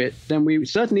how to do it, then we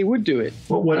certainly would do it.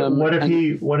 Well, what if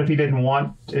he didn't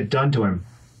want it done to him?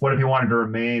 What if he wanted to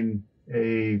remain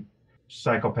a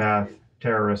psychopath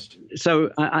terrorist? So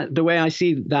the way I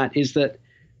see that is that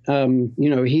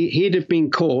he'd have been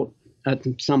caught at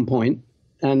some point,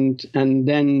 and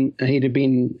then he'd have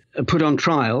been put on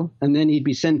trial, and then he'd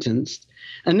be sentenced,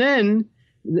 and then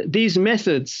these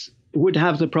methods would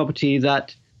have the property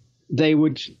that they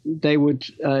would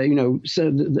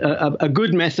a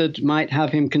good method might have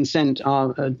him consent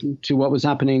to what was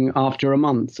happening after a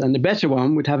month, and the better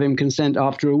one would have him consent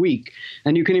after a week.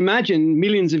 And you can imagine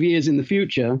millions of years in the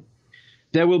future,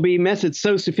 there will be methods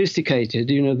so sophisticated,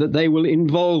 that they will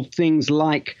involve things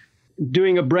like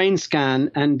doing a brain scan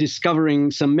and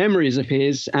discovering some memories of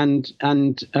his and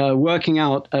working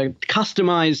out a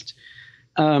customized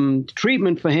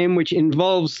treatment for him, which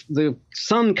involves the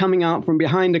sun coming out from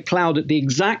behind a cloud at the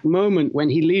exact moment when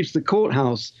he leaves the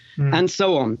courthouse, and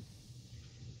so on.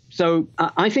 So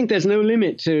I think there's no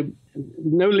limit to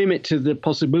the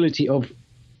possibility of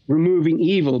removing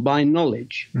evil by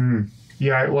knowledge.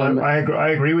 Yeah, well, I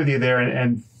agree with you there,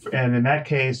 and in that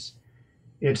case,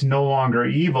 it's no longer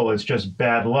evil; it's just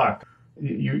bad luck.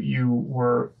 You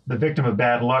were the victim of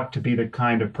bad luck to be the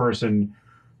kind of person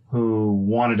who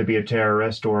wanted to be a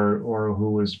terrorist or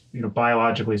who was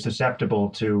biologically susceptible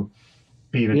to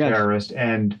being a terrorist.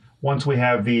 And once we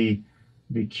have the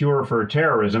cure for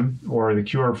terrorism or the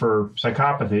cure for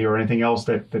psychopathy or anything else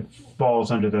that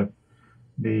falls under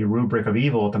the rubric of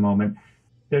evil at the moment,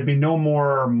 there'd be no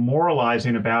more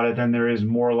moralizing about it than there is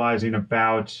moralizing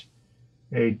about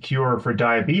a cure for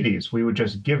diabetes. We would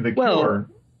just give the cure.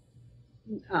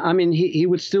 I mean, he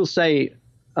would still say,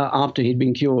 after he'd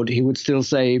been cured, he would still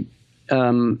say,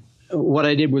 what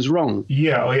I did was wrong.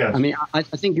 Yeah, oh yes. I mean, I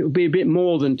think it would be a bit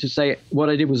more than to say what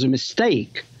I did was a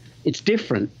mistake. It's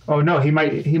different. Oh no, he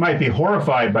might be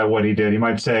horrified by what he did. He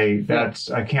might say,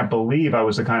 I can't believe I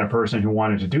was the kind of person who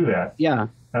wanted to do that. Yeah.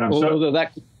 And although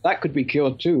that could be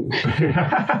cured too.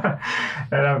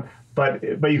 But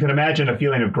you can imagine a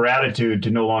feeling of gratitude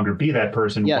to no longer be that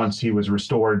person once he was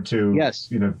restored to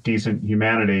decent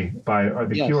humanity by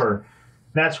the cure.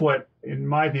 That's what, in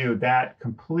my view, that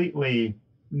completely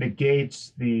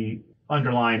negates the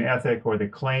underlying ethic or the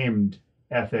claimed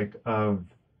ethic of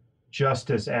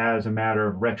justice as a matter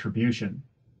of retribution.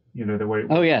 The way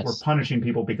we're punishing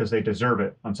people because they deserve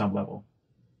it on some level.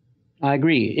 I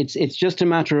agree. It's just a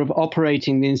matter of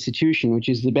operating the institution, which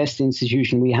is the best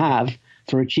institution we have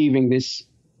for achieving this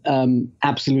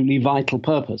absolutely vital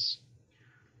purpose.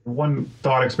 One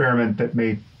thought experiment that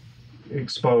may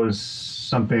expose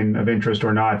something of interest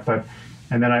or not,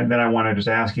 and then I want to just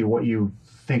ask you what you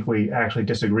think we actually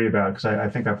disagree about, because I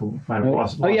think I might have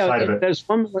lost sight of it. There's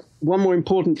one more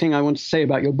important thing I want to say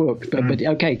about your book, but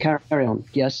okay, carry on.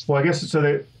 Yes. Well, I guess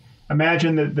so.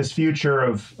 imagine that this future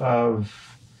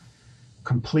of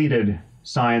completed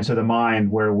science of the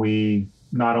mind, where we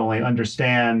not only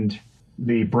understand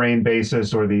the brain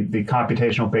basis or the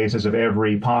computational basis of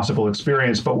every possible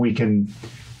experience, but we can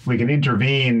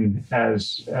intervene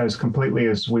as completely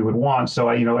as we would want. So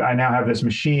I now have this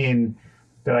machine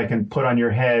that I can put on your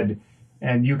head,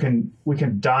 and we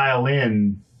can dial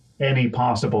in any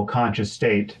possible conscious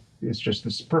state. It's just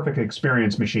this perfect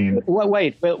experience machine. Well,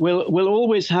 wait, we'll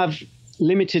always have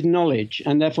limited knowledge,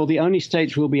 and therefore the only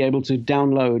states we'll be able to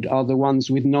download are the ones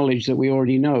with knowledge that we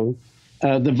already know.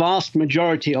 The vast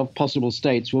majority of possible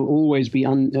states will always be,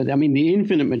 the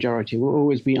infinite majority will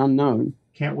always be unknown.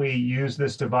 Can't we use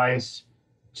this device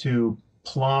to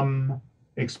plumb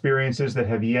experiences that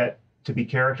have yet to be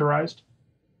characterized?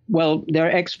 Well, there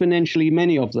are exponentially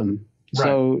many of them.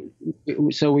 Right.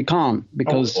 So we can't,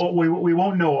 because we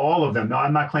won't know all of them. No,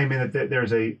 I'm not claiming that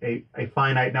there's a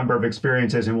finite number of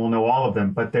experiences and we'll know all of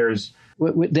them, but there is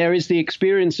the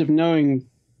experience of knowing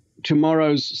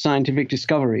tomorrow's scientific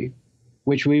discovery,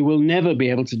 which we will never be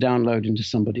able to download into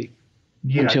somebody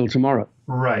until tomorrow.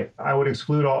 Right. I would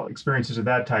exclude all experiences of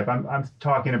that type. I'm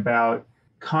talking about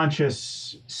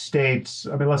conscious states.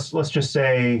 I mean, let's just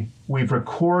say we've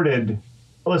recorded.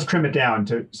 Let's trim it down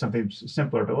to something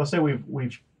simpler. But let's say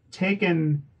we've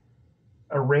taken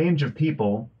a range of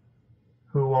people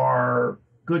who are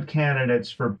good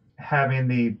candidates for having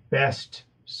the best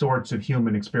sorts of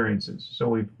human experiences. So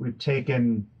we've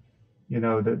taken,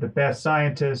 the best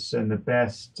scientists and the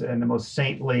best and the most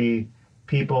saintly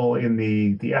people in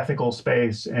the ethical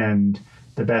space, and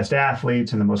the best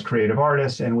athletes and the most creative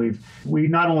artists, and we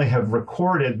not only have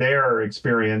recorded their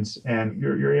experience, and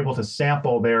you're able to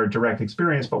sample their direct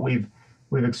experience, but we've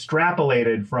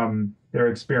extrapolated from their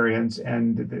experience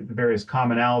and the various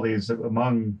commonalities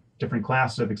among different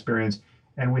classes of experience,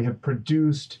 and we have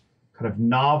produced kind of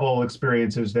novel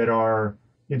experiences that are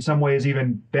in some ways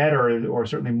even better, or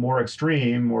certainly more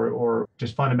extreme, or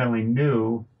just fundamentally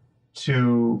new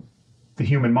to the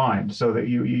human mind. So that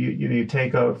you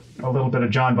take a little bit of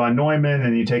John von Neumann,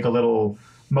 and you take a little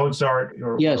Mozart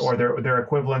or their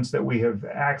equivalents that we have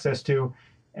access to,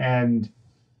 and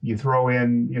you throw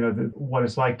in what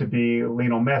it's like to be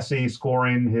Lionel Messi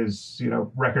scoring his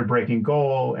record-breaking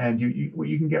goal, and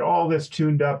you can get all this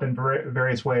tuned up in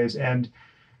various ways, and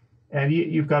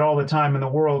you've got all the time in the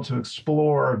world to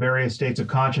explore various states of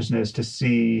consciousness to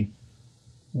see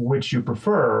which you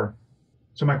prefer.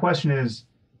 So my question is,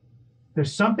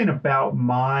 there's something about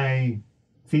my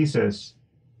thesis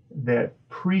that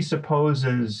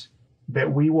presupposes that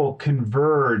we will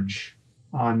converge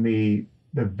on the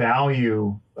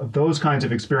value of those kinds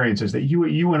of experiences, that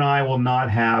you and I will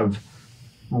not have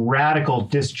radical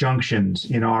disjunctions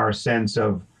in our sense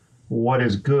of what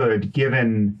is good,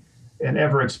 given an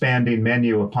ever-expanding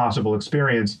menu of possible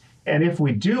experience. And if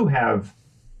we do have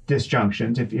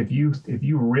disjunctions, if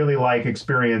you really like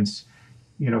experience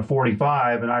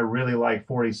 45, and I really like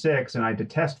 46, and I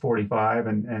detest 45,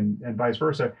 and vice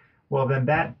versa, well, then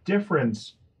that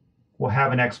difference will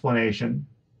have an explanation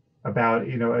about,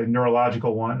 a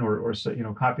neurological one or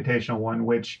computational one,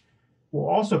 which will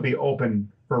also be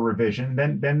open for revision.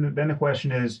 Then the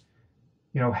question is,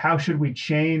 how should we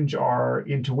change our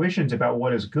intuitions about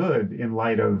what is good in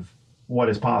light of what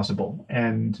is possible?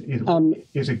 And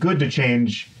is it good to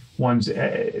change one's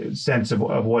sense of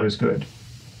what is good?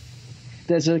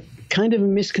 There's a kind of a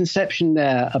misconception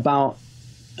there about,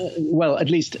 at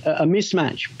least a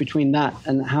mismatch between that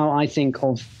and how I think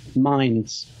of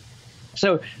minds.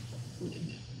 So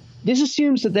this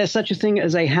assumes that there's such a thing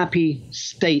as a happy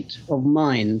state of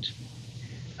mind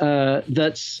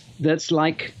that's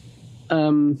like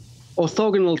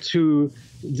orthogonal to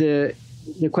the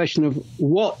question of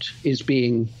what is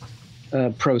being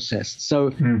processed.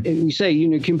 So you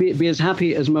say, can be as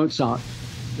happy as Mozart.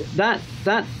 That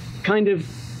kind of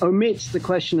omits the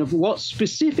question of what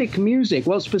specific music,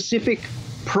 what specific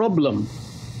problem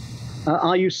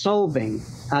are you solving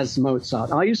as Mozart?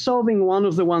 Are you solving one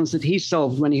of the ones that he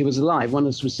solved when he was alive, one of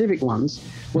the specific ones?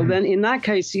 Well, then in that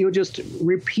case, you're just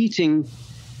repeating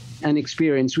an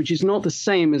experience, which is not the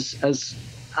same as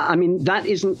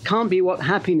that can't be what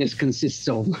happiness consists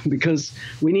of, because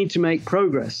we need to make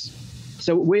progress.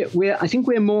 So I think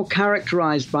we're more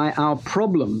characterized by our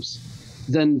problems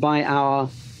than by our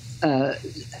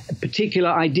particular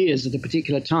ideas at a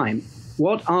particular time.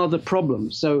 What are the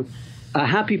problems? So a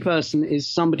happy person is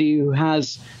somebody who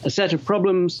has a set of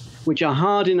problems which are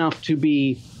hard enough to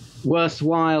be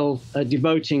worthwhile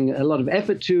devoting a lot of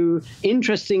effort to,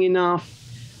 interesting enough,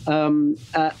 and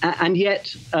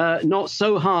yet not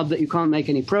so hard that you can't make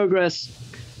any progress.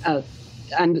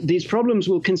 and these problems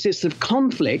will consist of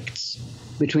conflicts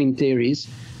between theories.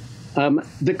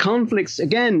 The conflicts,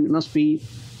 again, must be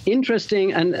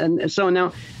interesting and so on.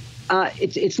 Now,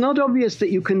 it's not obvious that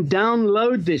you can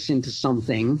download this into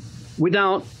something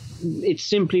without it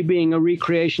simply being a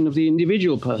recreation of the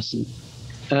individual person.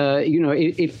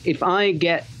 If I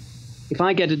get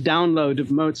a download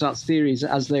of Mozart's theories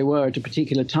as they were at a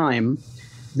particular time,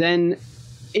 then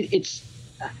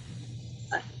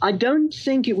I don't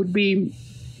think it would be.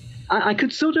 I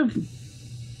could sort of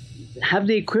have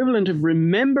the equivalent of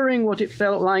remembering what it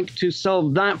felt like to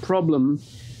solve that problem,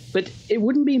 but it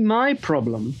wouldn't be my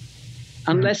problem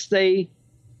unless they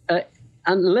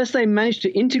managed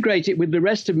to integrate it with the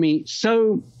rest of me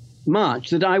so much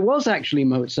that I was actually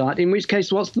Mozart, in which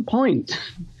case, what's the point?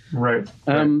 Right.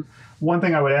 One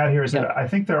thing I would add here is that I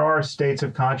think there are states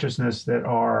of consciousness that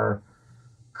are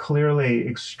clearly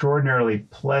extraordinarily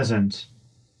pleasant,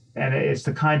 and it's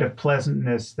the kind of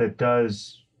pleasantness that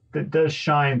does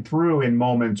shine through in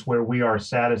moments where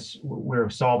we're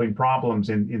solving problems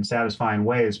in satisfying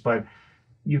ways. But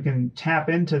you can tap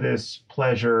into this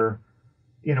pleasure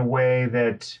in a way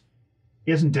that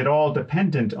isn't at all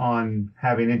dependent on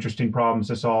having interesting problems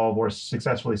to solve or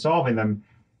successfully solving them.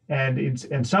 And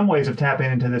in some ways of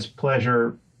tapping into this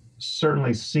pleasure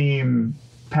certainly seem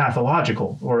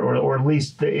pathological, or at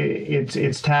least these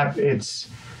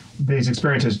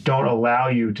experiences don't allow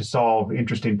you to solve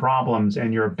interesting problems,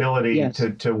 and your ability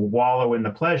to wallow in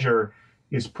the pleasure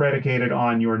is predicated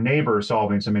on your neighbor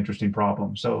solving some interesting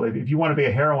problems. So if you want to be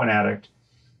a heroin addict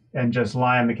and just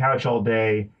lie on the couch all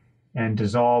day and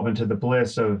dissolve into the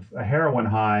bliss of a heroin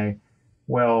high,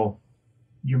 well,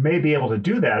 you may be able to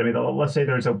do that. I mean, let's say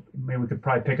maybe we could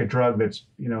probably pick a drug that's,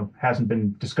 hasn't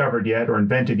been discovered yet or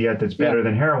invented yet that's better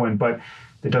than heroin, but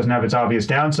that doesn't have its obvious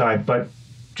downside. But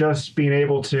just being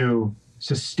able to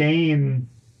sustain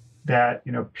that,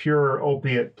 pure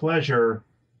opiate pleasure,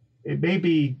 it may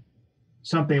be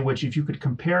something which, if you could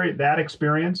compare that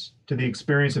experience to the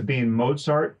experience of being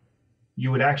Mozart, you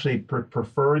would actually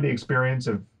prefer the experience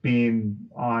of being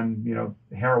on,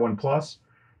 heroin plus.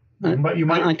 But you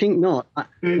might. I think not. I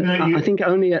think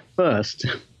only at first.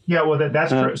 Yeah, well,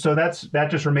 that's true. So that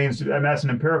just remains. And that's an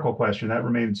empirical question that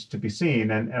remains to be seen.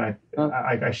 And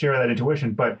I share that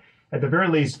intuition. But at the very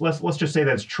least, let's just say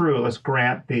that's true. Let's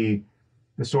grant the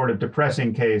sort of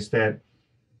depressing case that,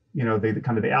 the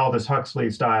kind of the Aldous Huxley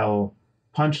style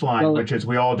punchline, which is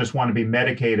we all just want to be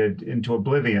medicated into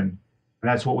oblivion. And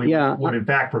that's what we would in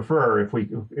fact prefer if we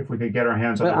could get our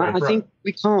hands on the right drug. I think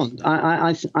we can't.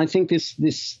 I think this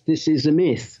is a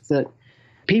myth that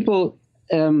people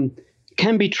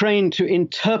can be trained to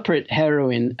interpret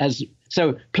heroin as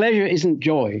so. Pleasure isn't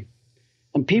joy,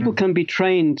 and people can be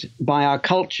trained by our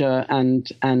culture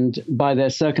and by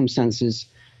their circumstances.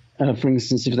 For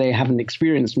instance, if they haven't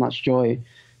experienced much joy,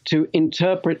 to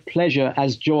interpret pleasure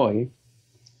as joy.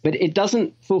 But it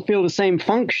doesn't fulfill the same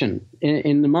function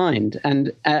in the mind,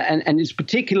 and it's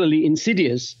particularly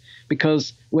insidious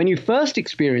because when you first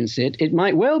experience it, it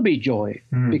might well be joy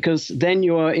because then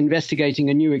you are investigating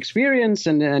a new experience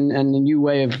and a new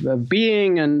way of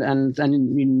being and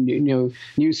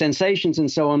new sensations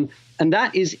and so on, and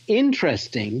that is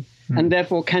interesting and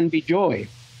therefore can be joy.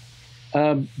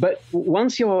 But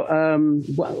once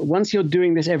you're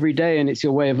doing this every day and it's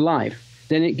your way of life,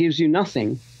 then it gives you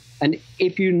nothing. And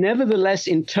if you nevertheless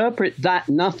interpret that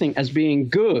nothing as being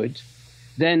good,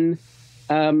 then,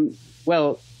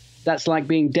 that's like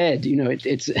being dead.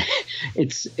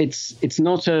 It's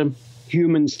not a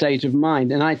human state of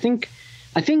mind. And I think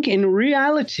in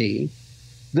reality,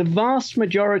 the vast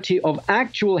majority of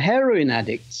actual heroin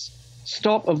addicts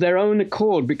stop of their own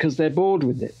accord because they're bored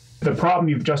with it. The problem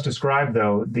you've just described,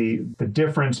 though, the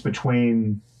difference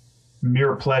between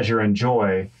mere pleasure and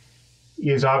joy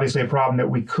is obviously a problem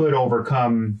that we could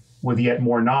overcome with yet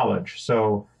more knowledge.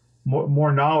 So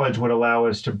more knowledge would allow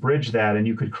us to bridge that, and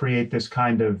you could create this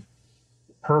kind of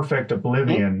perfect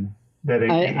oblivion that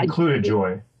included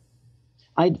joy.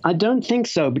 I don't think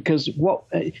so, because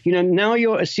now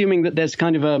you're assuming that there's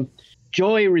kind of a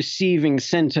joy receiving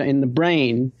center in the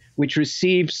brain which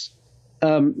receives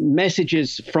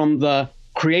messages from the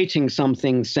creating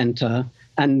something center,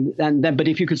 and then but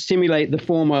if you could stimulate the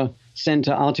former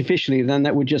center artificially, then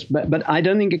that would but I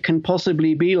don't think it can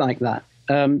possibly be like that.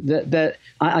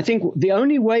 I think the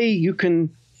only way you can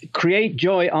create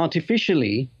joy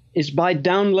artificially is by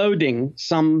downloading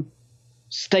some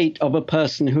state of a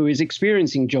person who is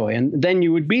experiencing joy, and then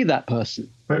you would be that person.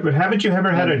 But haven't you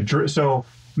ever had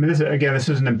this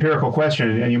is an empirical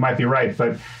question, and you might be right,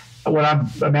 but what I'm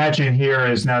imagining here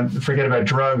is, now forget about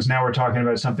drugs. Now we're talking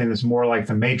about something that's more like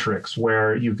the Matrix,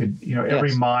 where you could, every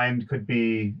Yes. mind could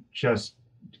be just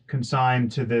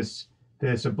consigned to this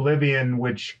oblivion,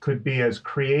 which could be as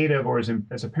creative or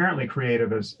as apparently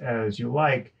creative as you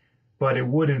like, but it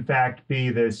would in fact be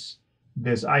this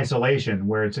isolation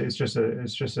where it's just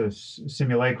a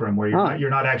simulacrum where you're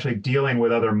not actually dealing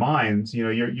with other minds.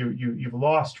 You've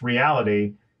lost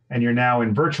reality and you're now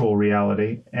in virtual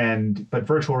reality, but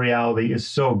virtual reality is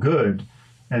so good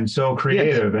and so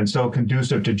creative, yes, and so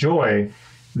conducive to joy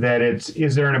that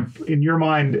in your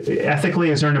mind, ethically,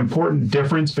 is there an important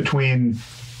difference between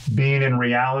being in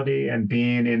reality and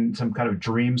being in some kind of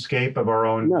dreamscape of our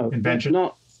own invention?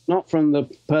 Not from the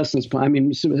person's point. I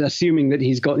mean, assuming that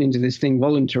he's got into this thing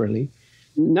voluntarily.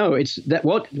 No, it's that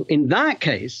in that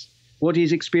case, what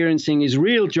he's experiencing is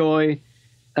real joy,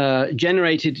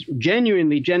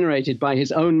 genuinely generated by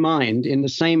his own mind in the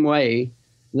same way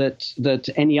that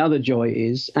any other joy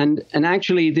is. And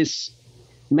actually this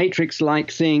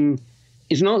Matrix-like thing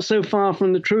is not so far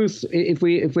from the truth. If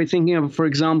we're thinking of, for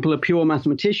example, a pure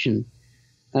mathematician,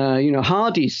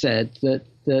 Hardy said that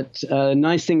a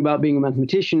nice thing about being a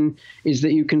mathematician is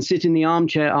that you can sit in the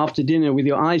armchair after dinner with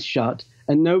your eyes shut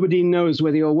and nobody knows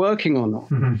whether you're working or not.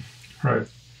 Mm-hmm. Right.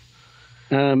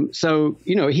 So,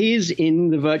 he's in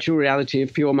the virtual reality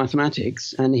of pure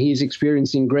mathematics and he's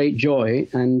experiencing great joy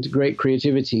and great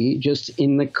creativity just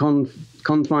in the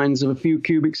confines of a few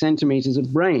cubic centimeters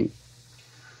of brain.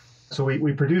 So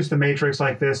we produce the Matrix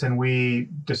like this and we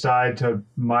decide to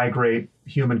migrate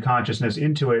human consciousness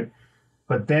into it.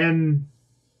 But then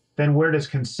where does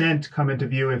consent come into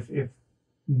view if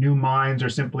new minds are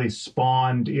simply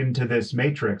spawned into this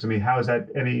Matrix? I mean, how is that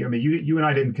you and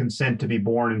I didn't consent to be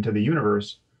born into the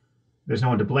universe. There's no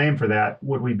one to blame for that.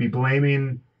 Would we be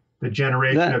blaming the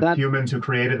generation of humans who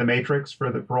created the Matrix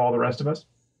for all the rest of us?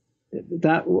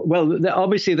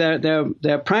 Obviously there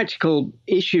are practical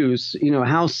issues.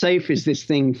 How safe is this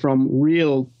thing from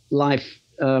real life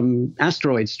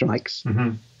asteroid strikes,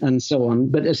 mm-hmm, and so on?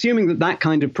 But assuming that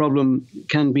kind of problem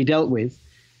can be dealt with,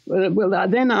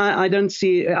 then I don't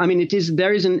see. I mean,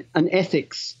 there is an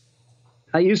ethics.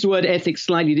 I use the word ethics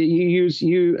slightly. You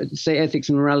say ethics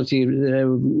and morality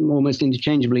almost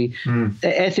interchangeably. Mm.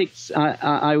 Ethics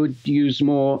I would use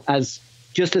more as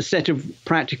just a set of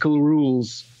practical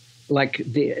rules, like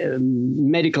the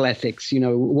medical ethics.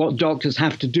 What doctors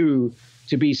have to do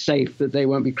to be safe, that they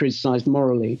won't be criticized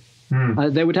morally.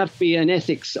 Mm. There would have to be an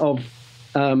ethics of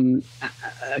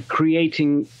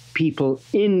creating people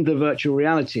in the virtual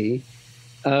reality.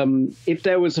 If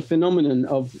there was a phenomenon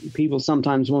of people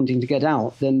sometimes wanting to get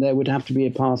out, then there would have to be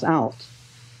a path out.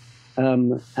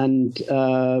 That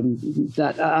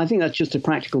I think that's just a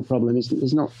practical problem.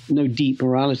 There's no deep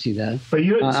morality there. But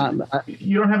you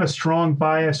don't have a strong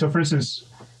bias. So, for instance,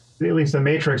 at least the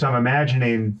Matrix, I'm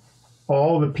imagining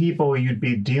all the people you'd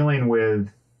be dealing with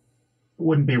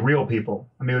wouldn't be real people.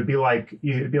 I mean, it'd be like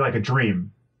a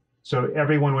dream. So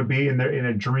everyone would be in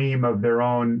a dream of their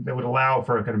own that would allow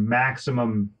for a kind of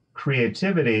maximum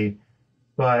creativity,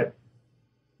 but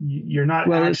you're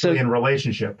not actually in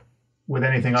relationship with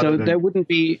anything other than. So there wouldn't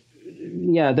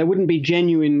be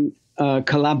genuine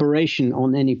collaboration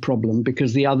on any problem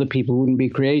because the other people wouldn't be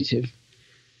creative.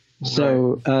 Right.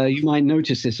 So you might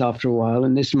notice this after a while,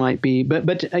 and this might be,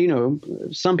 but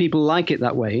some people like it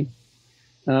that way.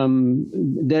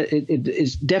 It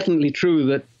is definitely true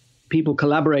that people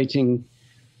collaborating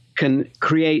can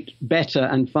create better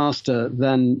and faster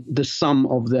than the sum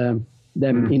of them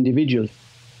individually.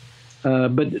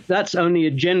 But that's only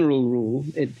a general rule.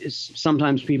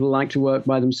 Sometimes people like to work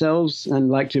by themselves and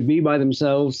like to be by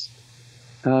themselves.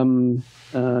 I'm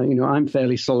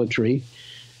fairly solitary.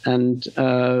 And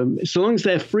so long as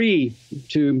they're free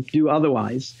to do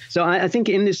otherwise. So I think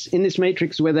in this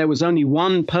Matrix where there was only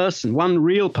one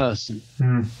real person,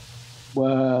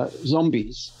 were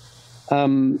zombies,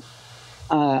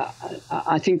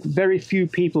 I think very few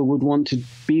people would want to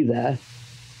be there.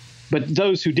 But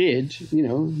those who did,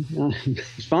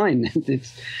 it's fine.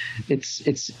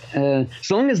 It's so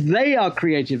long as they are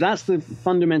creative, that's the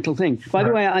fundamental thing. By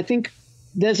the way, I think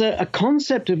there's a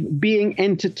concept of being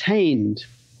entertained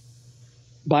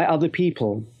by other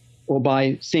people, or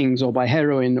by things, or by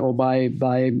heroin, or by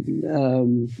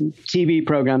TV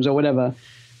programs, or whatever.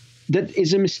 That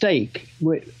is a mistake.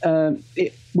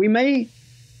 We may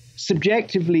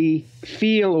subjectively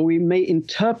feel, or we may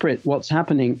interpret what's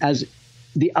happening as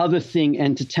the other thing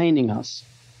entertaining us.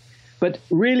 But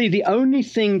really, the only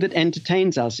thing that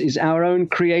entertains us is our own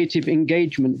creative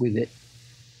engagement with it.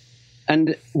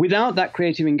 And without that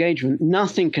creative engagement,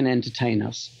 nothing can entertain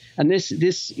us. And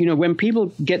this, when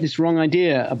people get this wrong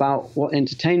idea about what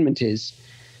entertainment is,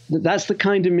 that's the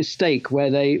kind of mistake where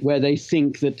they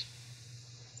think that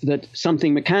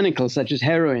something mechanical such as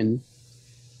heroin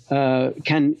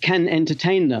can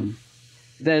entertain them.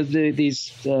 There's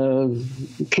these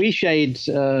cliched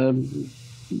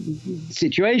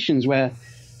situations where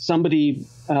somebody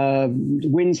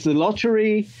wins the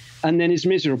lottery and then is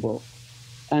miserable.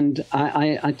 And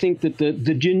I think that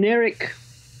the generic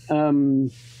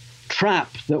trap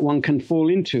that one can fall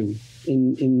into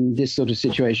in this sort of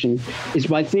situation is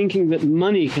by thinking that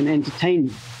money can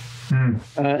entertain you,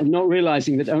 not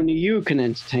realizing that only you can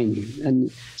entertain you.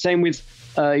 And same with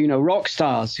rock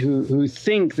stars who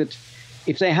think that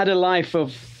if they had a life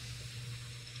of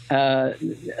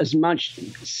as much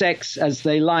sex as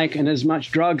they like and as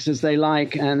much drugs as they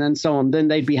like and so on, then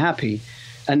they'd be happy.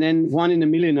 And then 1 in a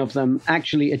million of them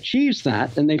actually achieves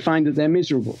that, and they find that they're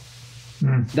miserable.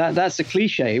 That's a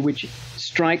cliche, which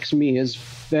strikes me as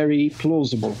very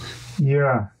plausible.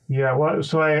 Yeah. Well,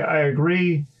 so I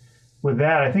agree with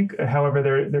that. I think, however,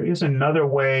 there is another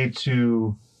way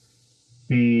to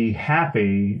be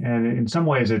happy, and in some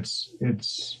ways,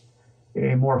 it's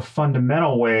a more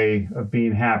fundamental way of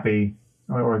being happy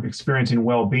or experiencing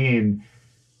well-being,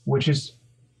 which is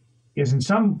in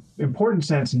some important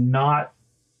sense not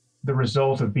the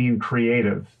result of being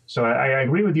creative. So I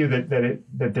agree with you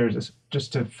that there's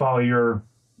just to follow your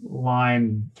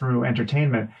line through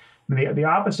entertainment. I mean, the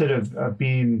opposite of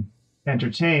being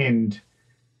entertained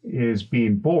is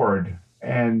being bored.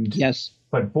 And yes,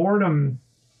 but boredom,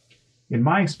 in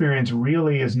my experience,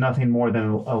 really is nothing more than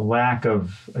a lack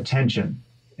of attention.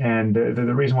 And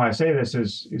the reason why I say this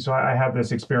is, so I have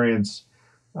this experience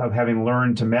of having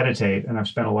learned to meditate, and I've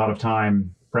spent a lot of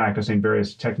time practicing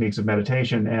various techniques of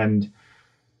meditation. And,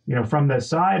 from the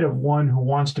side of one who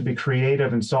wants to be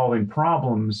creative in solving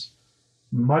problems,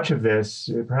 much of this,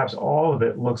 perhaps all of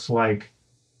it, looks like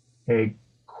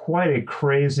quite a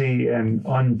crazy and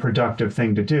unproductive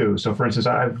thing to do. So, for instance,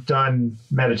 I've done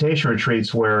meditation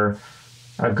retreats where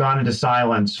I've gone into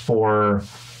silence for,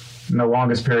 the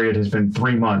longest period has been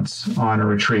 3 months on a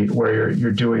retreat where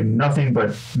you're doing nothing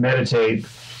but meditate,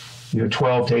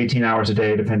 12 to 18 hours a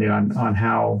day, depending on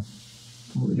how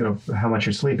much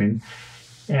you're sleeping.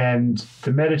 And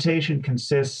the meditation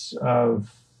consists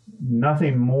of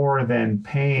nothing more than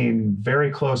paying very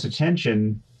close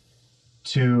attention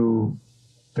to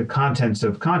the contents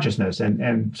of consciousness.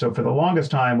 And so for the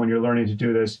longest time when you're learning to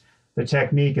do this, the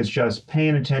technique is just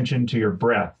paying attention to your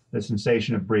breath, the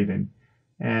sensation of breathing.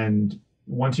 And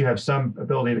once you have some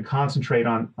ability to concentrate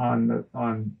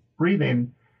on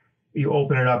breathing, you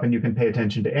open it up and you can pay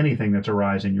attention to anything that's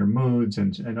arising, your moods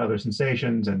and other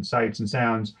sensations and sights and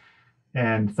sounds,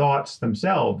 and thoughts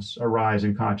themselves arise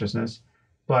in consciousness.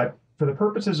 But for the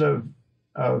purposes of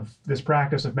this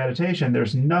practice of meditation,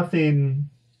 there's nothing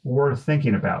worth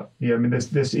thinking about. It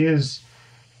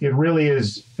really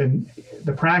is,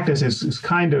 the practice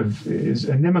is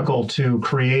inimical to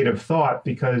creative thought,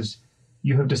 because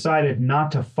you have decided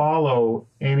not to follow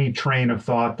any train of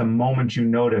thought the moment you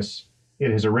notice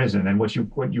it has arisen. And what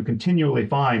you continually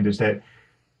find is that,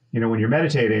 when you're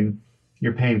meditating,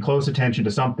 you're paying close attention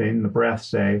to something, the breath,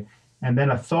 say, and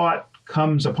then a thought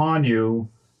comes upon you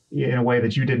in a way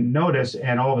that you didn't notice,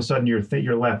 and all of a sudden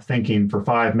you're left thinking for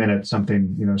 5 minutes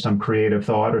something, some creative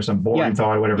thought or some boring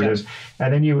thought or whatever it is,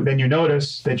 and then you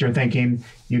notice that you're thinking.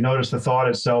 You notice the thought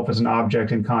itself as an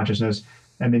object in consciousness,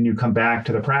 and then you come back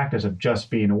to the practice of just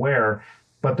being aware.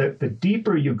 But the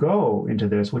deeper you go into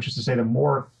this, which is to say, the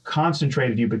more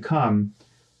concentrated you become,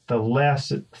 the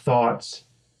less thoughts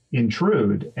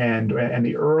intrude, and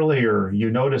the earlier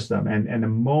you notice them, and the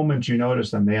moment you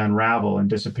notice them, they unravel and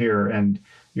disappear, and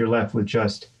you're left with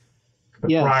just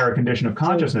the prior condition of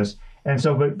consciousness.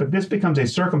 But this becomes a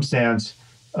circumstance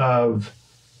of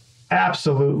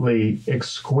absolutely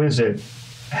exquisite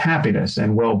happiness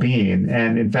and well-being.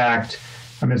 And in fact,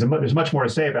 there's much more to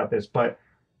say about this, but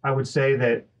I would say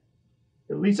that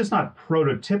at least it's not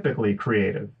prototypically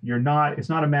creative. It's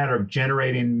not a matter of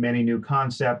generating many new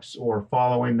concepts or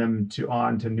following them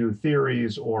on to new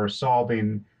theories or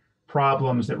solving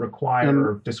problems that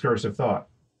require discursive thought.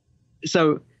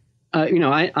 So,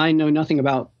 I know nothing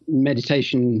about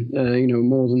meditation,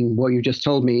 more than what you just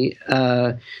told me.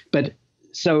 But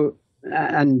so,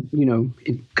 and,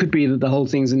 it could be that the whole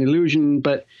thing's an illusion,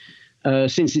 but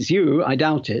since it's you, I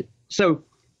doubt it. So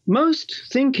most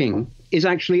thinking is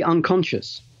actually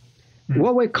unconscious.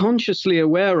 What we're consciously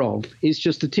aware of is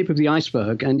just the tip of the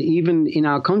iceberg. And even in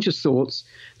our conscious thoughts,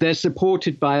 they're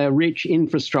supported by a rich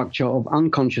infrastructure of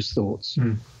unconscious thoughts.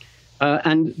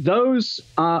 And those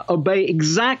obey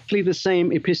exactly the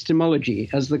same epistemology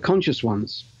as the conscious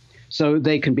ones. So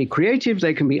they can be creative,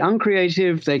 they can be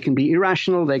uncreative, they can be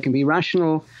irrational, they can be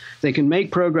rational, they can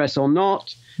make progress or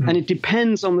not, and it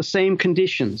depends on the same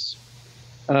conditions.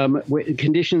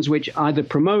 Conditions which either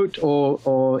promote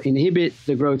or inhibit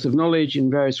the growth of knowledge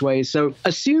in various ways. So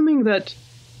assuming that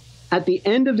at the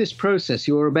end of this process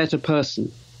you're a better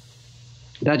person,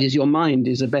 that is, your mind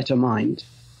is a better mind,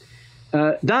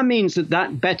 that means that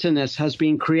that betterness has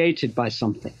been created by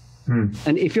something.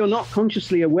 And if you're not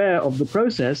consciously aware of the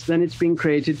process, then it's been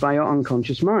created by your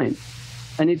unconscious mind.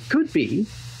 And it could be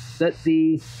that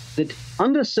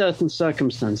under certain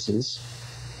circumstances,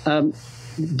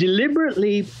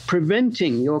 deliberately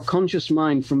preventing your conscious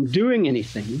mind from doing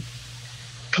anything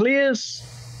clears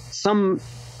some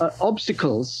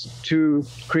obstacles to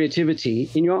creativity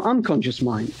in your unconscious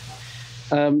mind.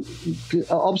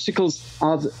 Obstacles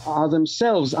are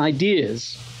themselves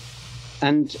ideas.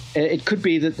 And it could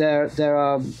be that there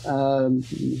are,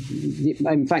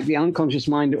 in fact, the unconscious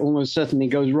mind almost certainly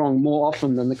goes wrong more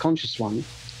often than the conscious one.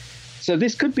 So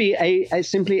this could be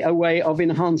simply a way of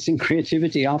enhancing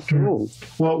creativity after all.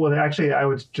 Well, actually, I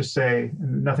would just say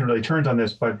nothing really turns on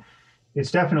this, but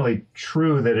it's definitely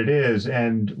true that it is.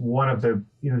 And one of the,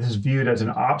 this is viewed as an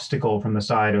obstacle from the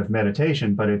side of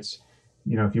meditation, but it's,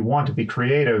 if you want to be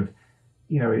creative,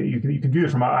 you can view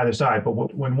it from either side,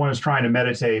 but when one is trying to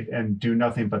meditate and do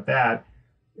nothing but that,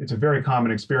 it's a very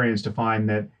common experience to find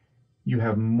that you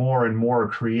have more and more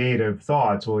creative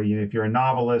thoughts. Well, if you're a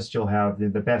novelist, you'll have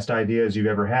the best ideas you've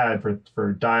ever had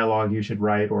for dialogue you should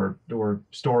write or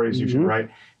stories you should write,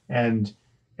 and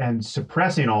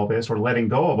suppressing all this or letting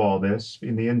go of all this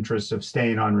in the interest of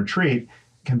staying on retreat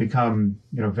can become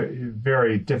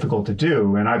very difficult to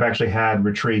do. And I've actually had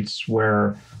retreats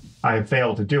where I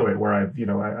failed to do it, where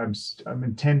I'm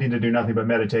intending to do nothing but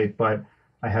meditate, but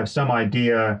I have some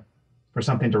idea for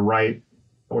something to write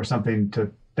or something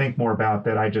to think more about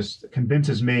that I just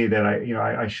convinces me that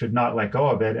I should not let go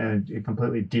of it, and it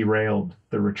completely derailed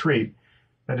the retreat.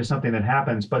 That is something that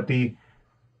happens. But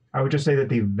I would just say that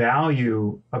the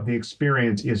value of the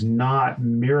experience is not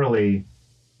merely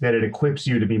that it equips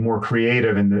you to be more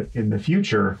creative in the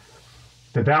future.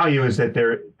 The value is that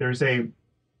there's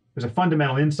a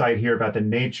fundamental insight here about the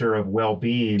nature of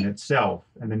well-being itself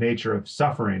and the nature of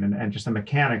suffering and just the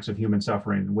mechanics of human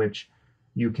suffering, which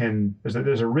there's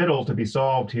a riddle to be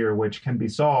solved here, which can be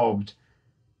solved,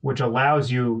 which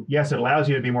allows you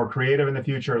to be more creative in the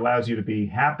future, allows you to be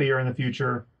happier in the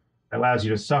future, allows you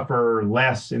to suffer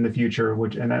less in the future,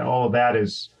 and then all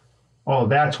of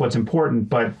that's what's important.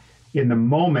 But in the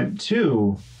moment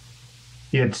too,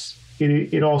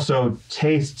 it also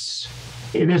tastes.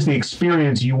 It is the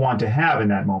experience you want to have in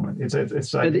that moment.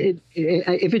 It's like,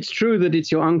 if it's true that it's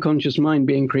your unconscious mind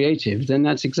being creative, then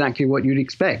that's exactly what you'd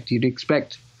expect. You'd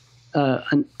expect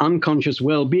an unconscious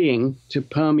well-being to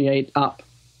permeate up,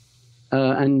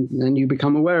 and you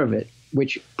become aware of it,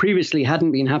 which previously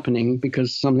hadn't been happening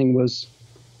because something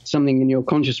in your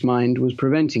conscious mind was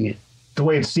preventing it. The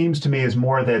way it seems to me is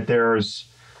more that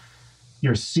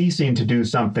you're ceasing to do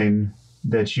something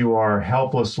that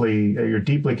you're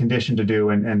deeply conditioned to do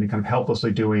and kind of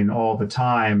helplessly doing all the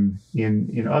time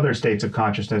in other states of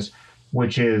consciousness,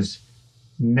 which is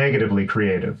negatively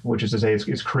creative, which is to say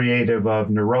it's creative of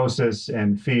neurosis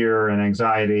and fear and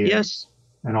anxiety. Yes.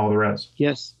 And all the rest.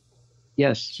 Yes.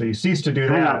 So you cease to do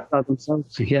that.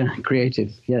 Yeah,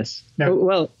 creative, yes.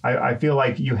 Now, I feel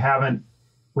like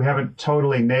we haven't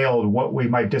totally nailed what we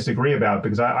might disagree about,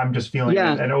 because I'm just feeling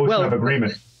an ocean of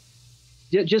agreement.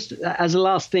 Just as a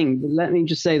last thing, let me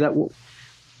just say that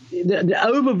the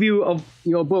overview of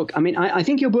your book, I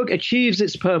think your book achieves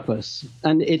its purpose,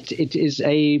 and it is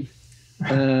a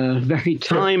very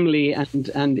timely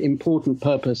and important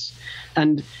purpose.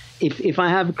 And if I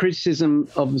have a criticism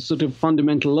of the sort of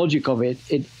fundamental logic of it,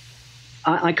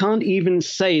 I can't even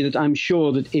say that I'm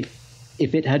sure that if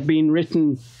it had been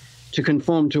written to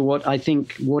conform to what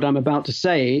I'm about to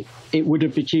say, it would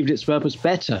have achieved its purpose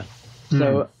better.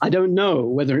 So I don't know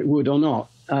whether it would or not.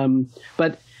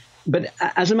 But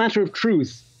as a matter of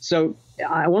truth, so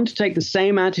I want to take the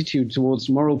same attitude towards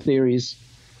moral theories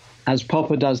as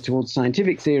Popper does towards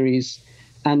scientific theories,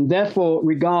 and therefore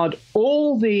regard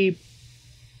all the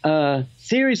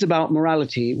theories about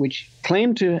morality which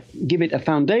claim to give it a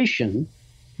foundation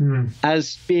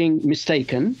as being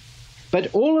mistaken,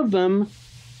 but all of them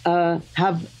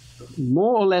have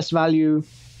more or less value.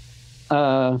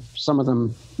 Some of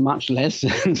them much less,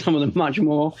 and some of them much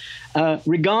more,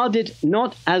 regarded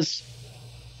not as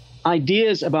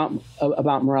ideas about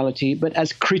morality, but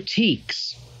as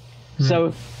critiques.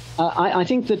 So I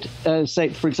think that, say,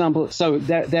 for example, so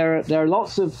there are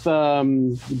lots of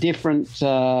different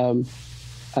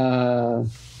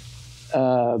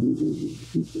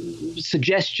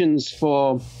suggestions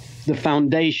for the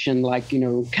foundation, like,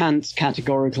 Kant's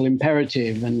categorical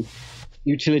imperative and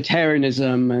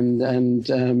utilitarianism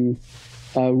and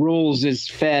rules is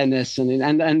fairness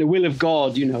and the will of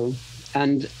God,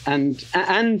 and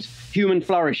human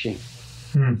flourishing.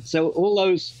 So all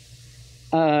those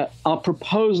are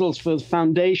proposals for the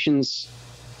foundations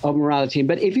of morality.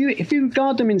 But if you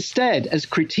regard them instead as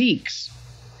critiques,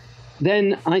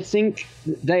 then I think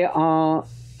they're all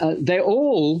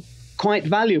quite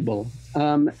valuable.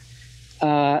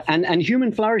 And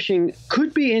human flourishing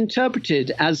could be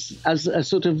interpreted as a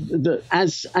sort of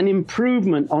as an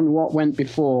improvement on what went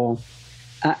before,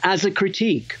 as a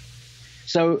critique.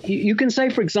 So you can say,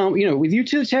 for example, with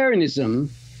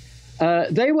utilitarianism,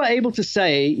 they were able to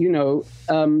say,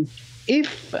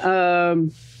 if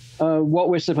what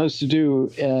we're supposed to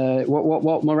do,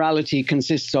 what morality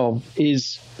consists of,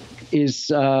 is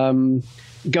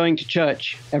going to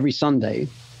church every Sunday,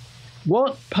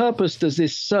 what purpose does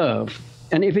this serve?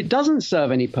 And if it doesn't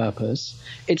serve any purpose,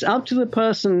 it's up to the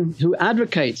person who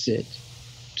advocates it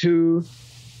to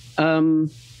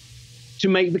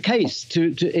make the case.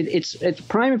 It's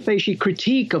prima facie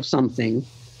critique of something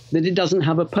that it doesn't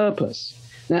have a purpose,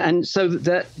 and so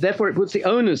therefore it puts the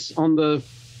onus on the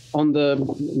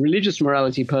religious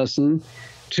morality person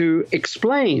to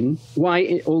explain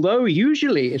why, although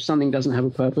usually if something doesn't have a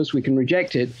purpose, we can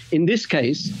reject it. In this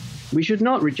case, we should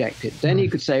not reject it. Then he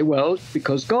could say, well,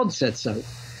 because God said so.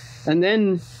 And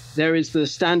then there is the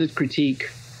standard critique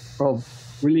of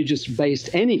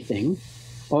religious-based anything,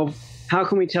 of how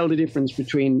can we tell the difference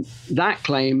between that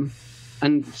claim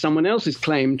and someone else's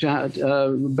claim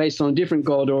to based on a different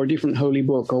God or a different holy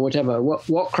book or whatever.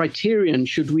 What criterion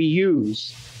should we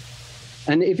use?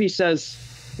 And if he says,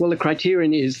 well, the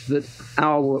criterion is that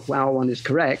our one is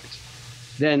correct,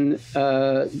 then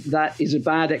that is a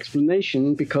bad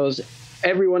explanation, because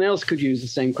everyone else could use the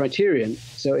same criterion.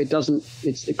 So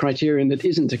it's a criterion that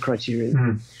isn't a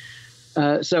criterion.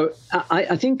 So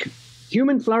I think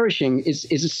human flourishing is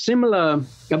a similar,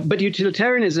 but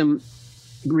utilitarianism,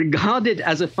 regarded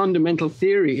as a fundamental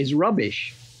theory, is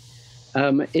rubbish.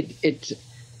 Regarded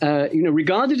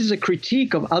as a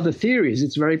critique of other theories,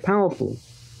 it's very powerful.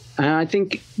 I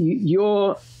think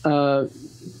your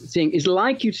thing is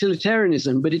like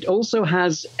utilitarianism, but it also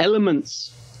has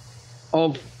elements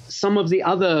of some of the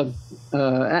other,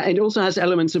 it also has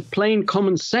elements of plain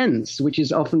common sense, which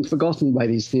is often forgotten by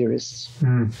these theorists.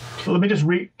 Well, let me just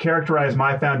characterize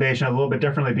my foundation a little bit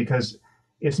differently, because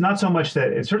it's not so much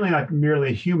that it's certainly not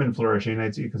merely human flourishing,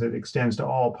 because it extends to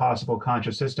all possible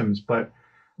conscious systems. But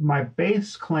my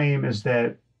base claim is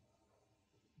that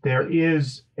there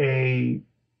is a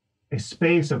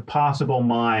space of possible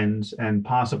minds and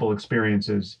possible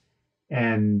experiences,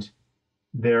 and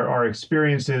there are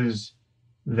experiences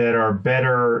that are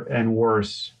better and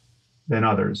worse than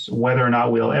others. Whether or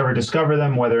not we'll ever discover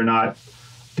them, whether or not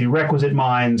the requisite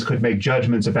minds could make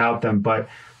judgments about them, but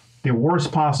the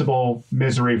worst possible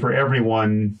misery for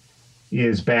everyone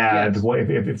is bad. Yes.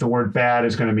 If the word bad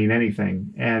is going to mean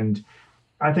anything. And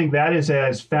I think that is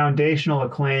as foundational a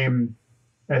claim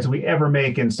as we ever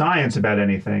make in science about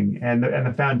anything. And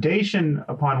the foundation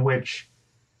upon which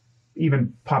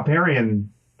even Popperian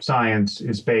science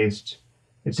is based,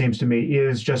 it seems to me,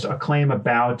 is just a claim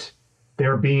about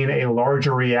there being a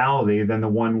larger reality than the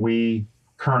one we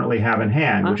currently have in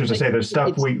hand, which is to say there's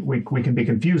stuff we can be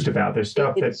confused about. There's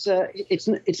stuff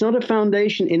it's not a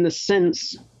foundation in the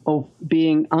sense of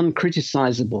being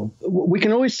uncriticizable. We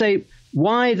can always say,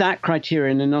 why that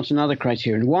criterion and not another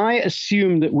criterion? Why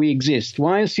assume that we exist?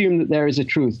 Why assume that there is a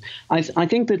truth? I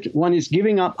think that one is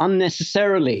giving up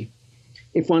unnecessarily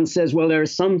if one says, well, there are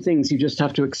some things you just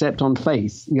have to accept on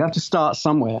faith. You have to start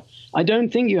somewhere. I don't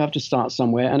think you have to start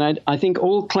somewhere. And I think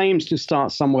all claims to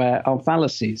start somewhere are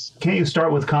fallacies. Can't you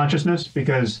start with consciousness?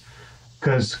 Because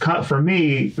for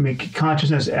me,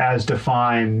 consciousness as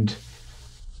defined,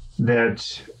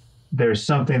 that there's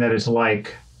something that it's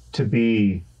like to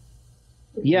be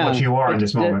what you are in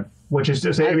this moment, which is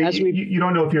to say, you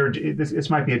don't know if this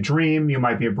might be a dream, you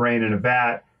might be a brain in a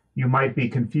vat, you might be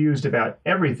confused about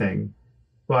everything,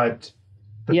 but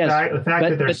the fact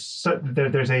that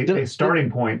there's a starting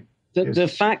point. The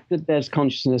fact that there's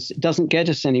consciousness doesn't get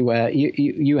us anywhere.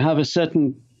 You have a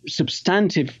certain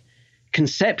substantive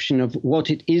conception of what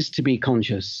it is to be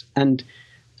conscious, and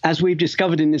as we've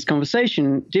discovered in this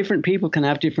conversation, different people can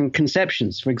have different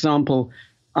conceptions. For example,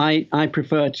 I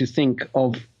prefer to think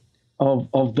of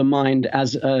the mind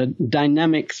as a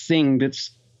dynamic thing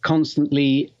that's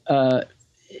constantly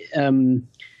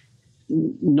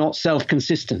not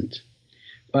self-consistent.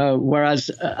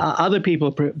 Whereas other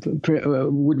people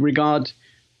would regard,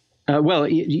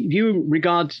 you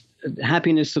regard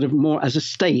happiness sort of more as a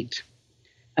state.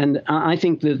 And I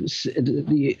think that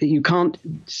you can't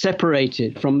separate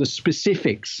it from the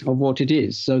specifics of what it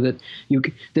is, so that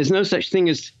there's no such thing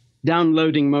as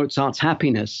downloading Mozart's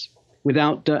happiness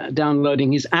without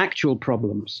downloading his actual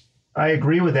problems. I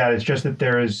agree with that. It's just that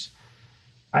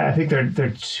I think there are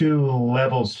two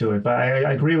levels to it. But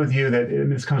I agree with you that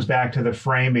this comes back to the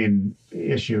framing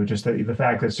issue, just the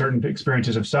fact that certain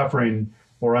experiences of suffering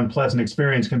or unpleasant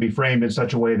experience can be framed in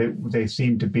such a way that they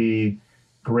seem to be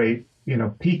great,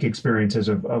 peak experiences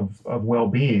of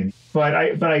well-being. But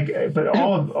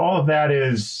all of that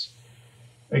is,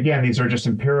 again, these are just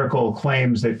empirical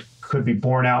claims that could be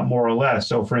borne out more or less.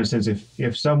 So, for instance,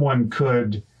 if someone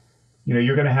could,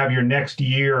 you're going to have your next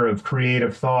year of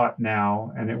creative thought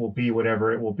now, and it will be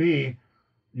whatever it will be.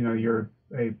 You're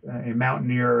a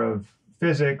mountaineer of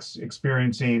physics,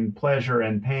 experiencing pleasure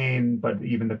and pain, but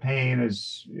even the pain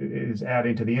is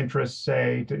adding to the interest,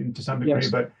 say, to some degree.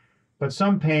 Yes. But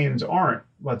some pains aren't.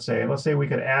 Let's say we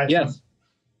could add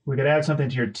something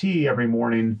to your tea every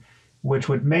morning, which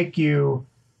would make you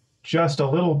just a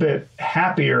little bit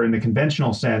happier in the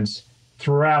conventional sense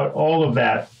throughout all of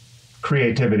that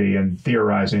creativity and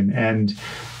theorizing. And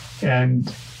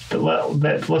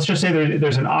let's just say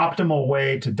there's an optimal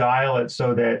way to dial it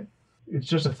so that it's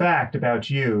just a fact about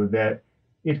you that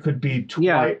it could be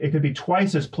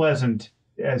twice as pleasant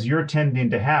as you're tending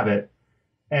to have it,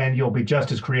 and you'll be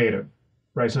just as creative,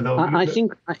 right? So I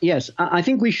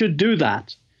think we should do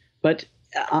that, but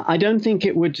I don't think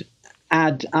it would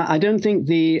add. I don't think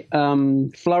the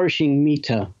flourishing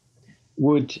meter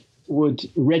would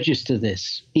register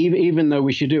this, even though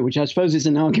we should do it, which I suppose is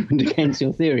an argument against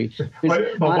your theory.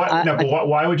 But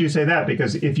why would you say that?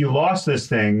 Because if you lost this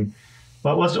thing,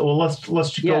 but let's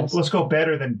go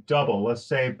better than double. Let's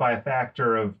say by a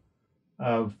factor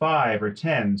of 5 or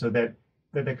 10, so that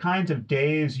the kinds of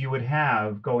days you would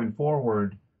have going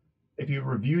forward, if you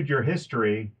reviewed your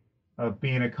history of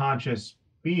being a conscious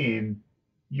being,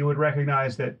 you would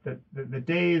recognize that the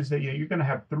days that you're going to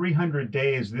have 300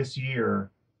 days this year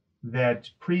that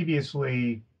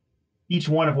previously, each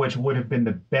one of which would have been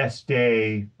the best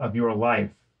day of your life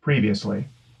previously.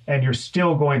 And you're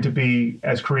still going to be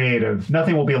as creative.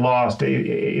 Nothing will be lost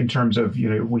in terms of,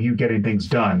 you getting things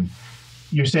done.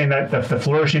 You're saying that the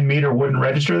flourishing meter wouldn't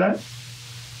register that?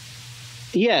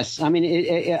 Yes. I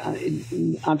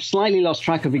mean, I've slightly lost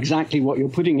track of exactly what you're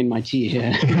putting in my tea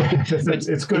here.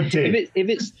 It's good tea. If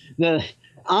it's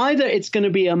either it's going to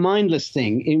be a mindless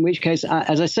thing, in which case,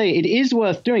 as I say, it is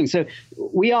worth doing. So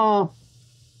we are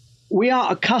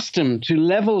accustomed to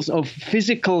levels of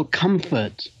physical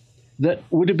comfort that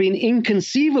would have been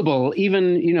inconceivable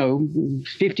even,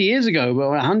 50 years ago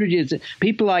or 100 years.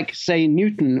 People like, say,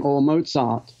 Newton or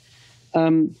Mozart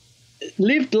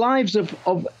lived lives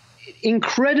of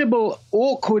incredible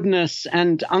awkwardness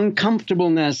and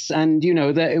uncomfortableness, and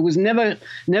that it was never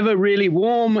really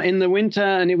warm in the winter,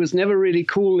 and it was never really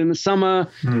cool in the summer,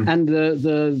 and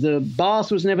the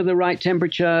bath was never the right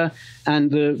temperature, and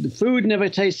the food never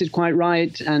tasted quite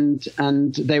right, and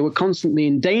they were constantly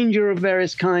in danger of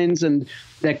various kinds, and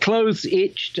their clothes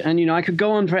itched, and I could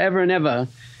go on forever and ever,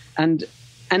 and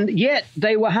yet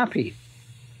they were happy.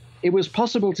 It was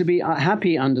possible to be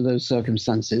happy under those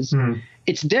circumstances.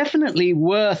 It's definitely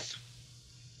worth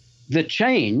the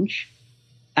change,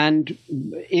 and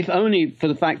if only for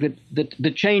the fact that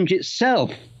the change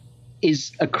itself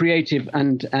is a creative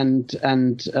and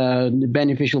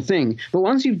beneficial thing. But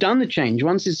once you've done the change,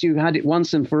 once you've had it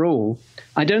once and for all,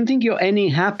 I don't think you're any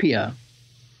happier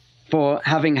for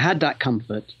having had that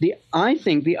comfort. I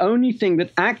think the only thing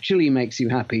that actually makes you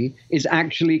happy is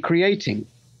actually creating.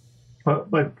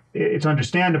 But it's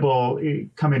understandable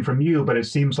coming from you, but it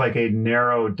seems like a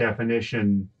narrow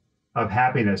definition of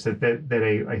happiness that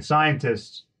a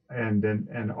scientist and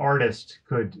an artist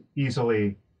could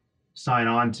easily sign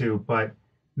on to, but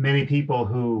many people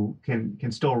who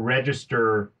can still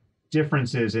register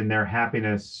differences in their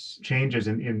happiness, changes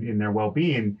in their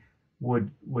well-being, would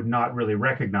not really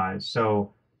recognize.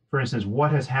 So, for instance,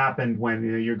 what has happened when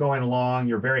you're going along,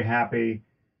 you're very happy,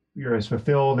 you're as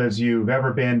fulfilled as you've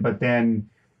ever been, but then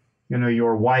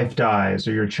your wife dies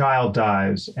or your child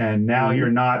dies, and now you're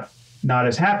not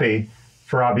as happy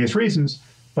for obvious reasons,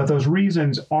 but those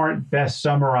reasons aren't best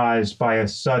summarized by a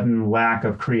sudden lack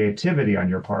of creativity on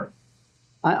your part.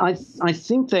 I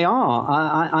think they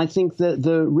are. I think that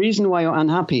the reason why you're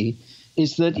unhappy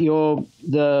is that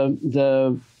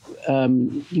the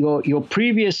your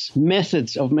previous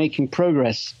methods of making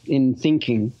progress in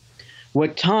thinking were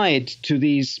tied to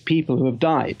these people who have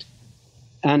died,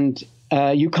 and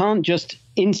you can't just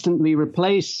instantly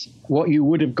replace what you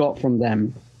would have got from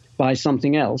them by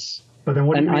something else. But then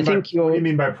what do you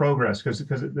mean by progress? Because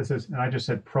this is, and I just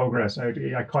said progress.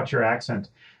 I caught your accent.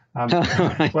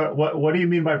 What do you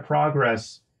mean by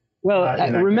progress? Well,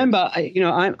 remember,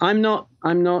 I'm not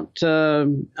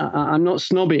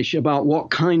snobbish about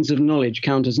what kinds of knowledge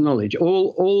count as knowledge.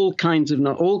 All kinds of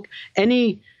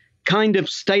any kind of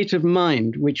state of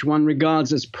mind which one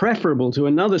regards as preferable to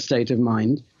another state of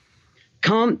mind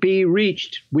can't be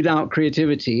reached without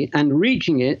creativity, and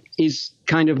reaching it is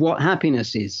kind of what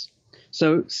happiness is.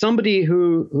 So somebody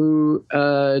who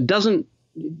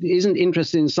isn't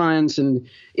interested in science and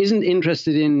isn't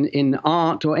interested in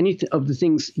art or any of the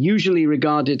things usually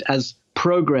regarded as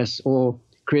progress or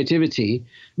creativity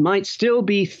might still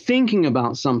be thinking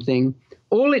about something.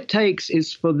 All it takes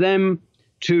is for them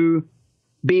to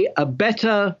be a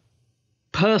better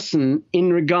person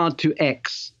in regard to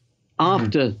X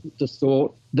after the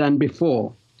thought than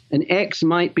before. And X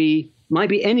might be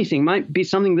anything, might be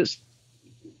something that's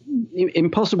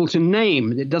impossible to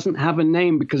name. It doesn't have a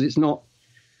name because it's not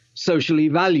socially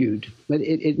valued, but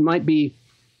it might be,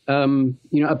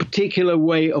 a particular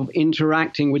way of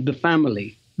interacting with the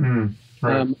family.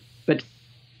 Right. But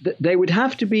they would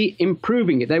have to be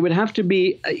improving it. They would have to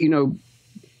be,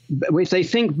 if they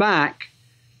think back,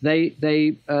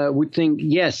 they would think,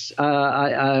 yes,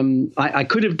 I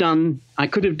could have done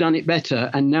it better,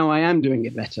 and now I am doing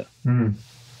it better. And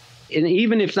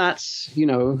even if that's,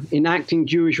 enacting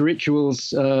Jewish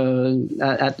rituals,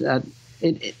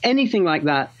 anything like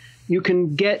that, you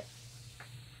can get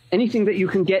anything that you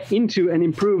can get into and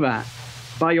improve at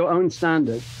by your own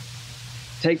standard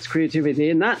takes creativity,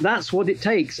 and that's what it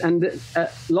takes. And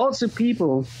lots of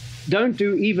people don't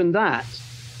do even that,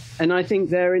 and I think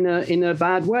they're in a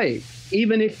bad way,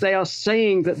 even if they are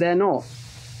saying that they're not.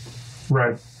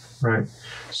 Right.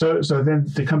 So then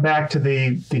to come back to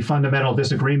the fundamental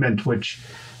disagreement, which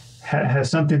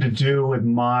has something to do with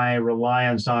my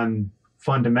reliance on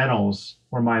fundamentals,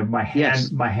 or my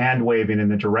hand waving in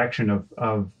the direction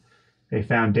of a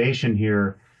foundation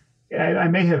here. I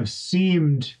may have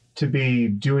seemed to be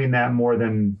doing that more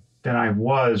than I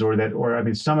was, or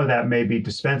some of that may be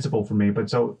dispensable for me. But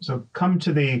so come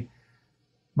to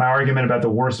my argument about the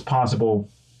worst possible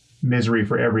misery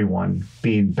for everyone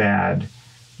being bad.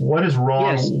 What is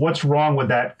wrong? Yes. What's wrong with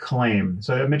that claim?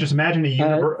 So just imagine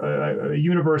a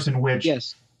universe in which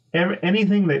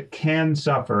anything that can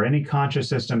suffer, any conscious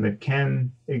system that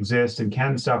can exist and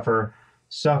can suffer,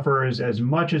 suffers as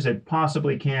much as it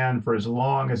possibly can for as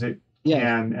long as it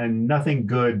can, and nothing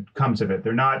good comes of it.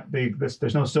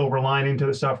 There's no silver lining to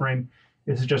the suffering.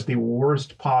 This is just the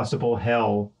worst possible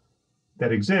hell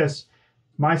that exists.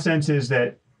 My sense is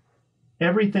that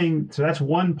everything, so that's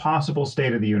one possible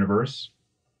state of the universe.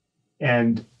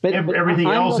 And everything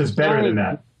else is better than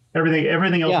that.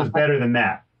 Everything else is better than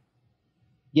that.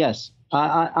 Yes,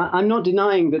 I'm not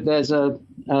denying that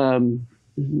that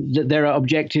there are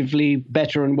objectively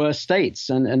better and worse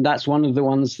states, and that's one of the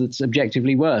ones that's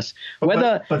objectively worse.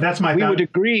 But that's we would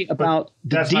agree about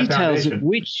the details of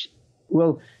which.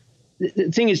 Well,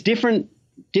 the thing is, different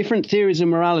theories of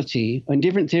morality and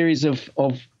different theories of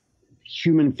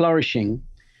human flourishing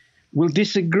will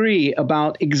disagree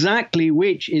about exactly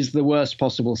which is the worst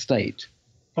possible state.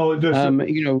 Oh,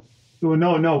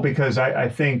 no, because I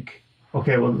think,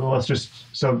 okay, well, let's just,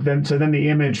 so then the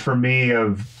image for me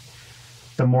of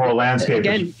the moral landscape.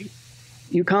 Again,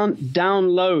 you can't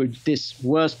download this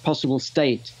worst possible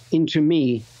state into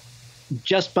me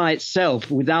just by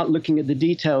itself without looking at the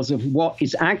details of what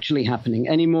is actually happening,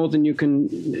 any more than you can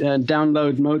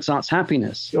download Mozart's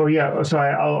happiness. Oh yeah, so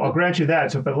I'll grant you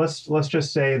that. So, but let's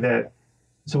just say that.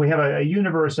 So we have a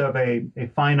universe of a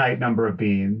finite number of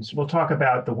beings. We'll talk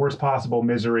about the worst possible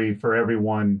misery for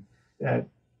everyone at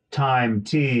time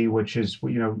t, which is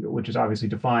obviously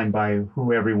defined by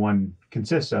who everyone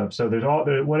consists of. So there's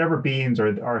whatever beings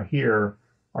are here,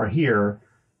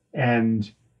 and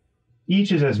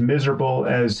each is as miserable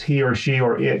as he or she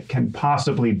or it can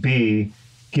possibly be,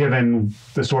 given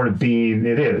the sort of being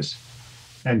it is,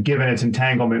 and given its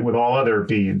entanglement with all other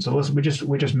beings. So we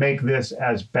just make this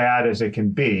as bad as it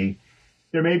can be.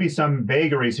 There may be some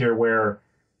vagaries here where,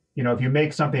 if you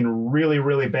make something really,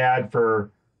 really bad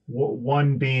for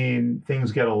one being,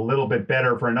 things get a little bit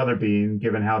better for another being,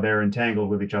 given how they're entangled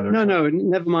with each other. No,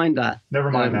 never mind that.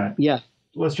 Never mind that. Yeah.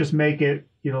 Let's just make it,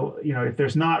 if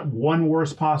there's not one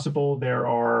worst possible, there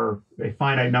are a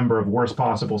finite number of worst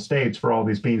possible states for all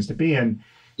these beings to be in.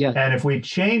 Yeah. And if we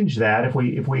change that, if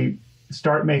we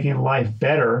start making life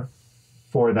better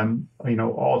for them,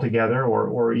 altogether,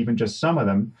 or even just some of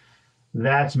them,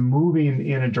 that's moving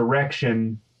in a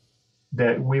direction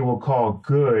that we will call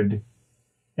good.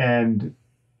 And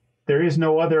there is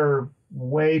no other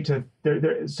way to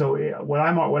so what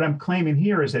I'm claiming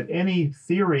here is that any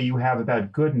theory you have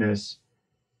about goodness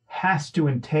has to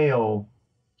entail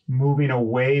moving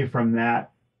away from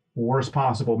that worst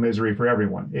possible misery for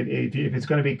everyone. If it's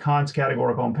going to be Kant's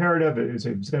categorical imperative, if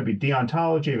it's going to be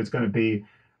deontology, if it's going to be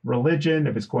religion,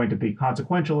 if it's going to be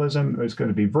consequentialism, if it's going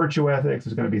to be virtue ethics,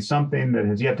 it's going to be something that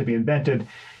has yet to be invented,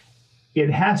 it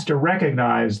has to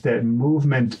recognize that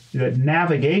movement, that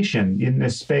navigation in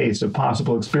this space of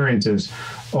possible experiences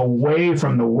away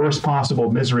from the worst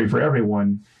possible misery for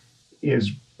everyone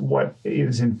is what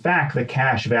is in fact the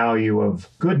cash value of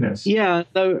goodness. Yeah,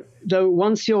 though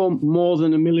once you're more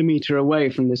than a millimeter away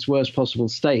from this worst possible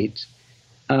state,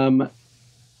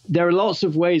 there are lots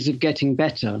of ways of getting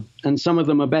better, and some of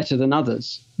them are better than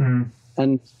others. Mm.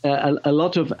 And a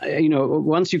lot of,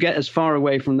 once you get as far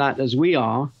away from that as we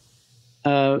are,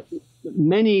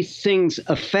 many things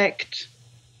affect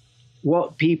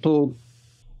what people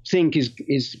think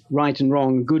is right and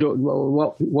wrong, good,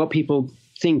 or what people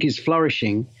think is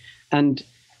flourishing. And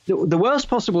the worst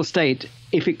possible state,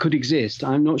 if it could exist,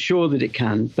 I'm not sure that it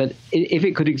can, but if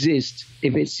it could exist,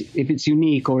 if it's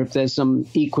unique, or if there's some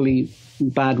equally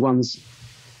bad ones,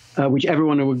 which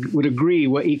everyone would agree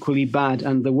were equally bad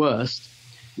and the worst,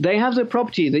 they have the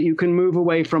property that you can move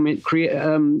away from it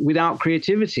without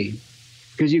creativity,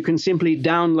 because you can simply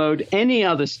download any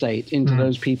other state into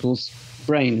those people's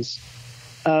brains.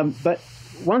 But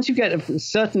once you get a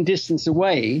certain distance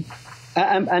away,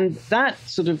 and that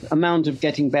sort of amount of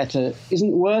getting better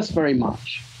isn't worth very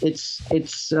much. It's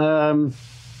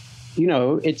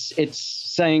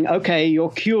saying, okay, you're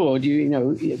cured.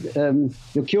 You're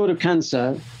cured of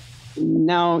cancer.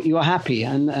 Now you're happy,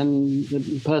 and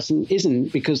the person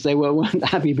isn't, because they weren't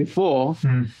happy before,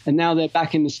 and now they're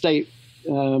back in the state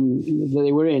that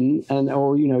they were in,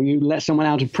 or you let someone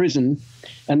out of prison,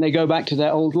 and they go back to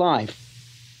their old life,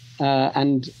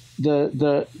 and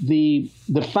the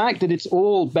fact that it's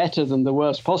all better than the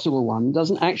worst possible one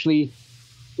doesn't actually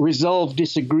resolve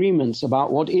disagreements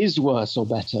about what is worse or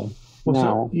better.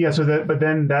 But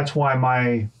then that's why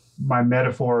my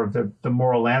metaphor of the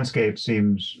moral landscape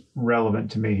seems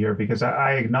relevant to me here, because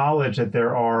I acknowledge that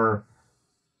there are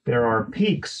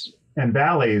peaks and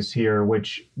valleys here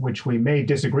which we may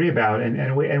disagree about,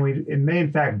 and we may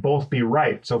in fact both be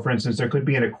right. So, for instance, there could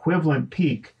be an equivalent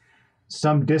peak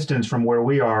some distance from where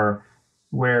we are,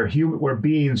 where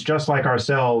beings just like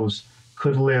ourselves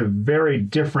could live very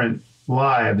different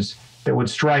lives that would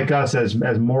strike us as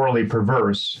morally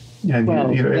perverse. And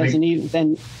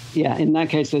in that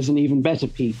case, there's an even better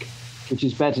peak, which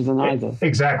is better than either.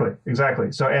 Exactly.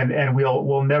 So, and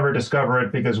we'll never discover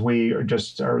it because we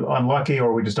just are unlucky,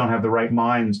 or we just don't have the right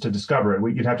minds to discover it.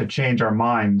 You'd have to change our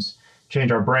minds,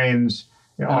 change our brains,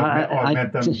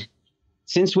 augment them.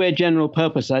 Since we're general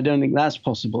purpose, I don't think that's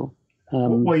possible.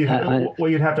 You'd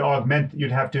have to augment. You'd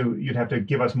have to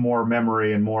give us more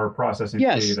memory and more processing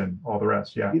speed and all the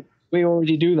rest. Yeah, we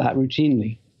already do that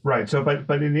routinely. Right. So,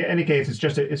 but in any case, it's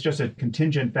just a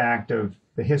contingent fact of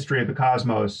the history of the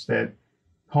cosmos that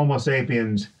Homo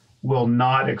sapiens will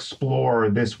not explore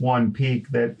this one peak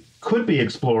that could be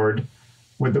explored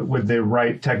with the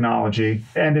right technology.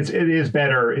 And it is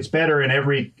better. It's better in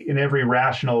every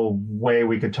rational way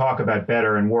we could talk about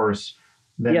better and worse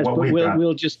than what we've got.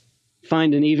 We'll just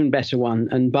find an even better one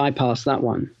and bypass that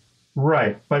one.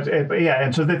 Right. But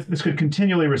and so this could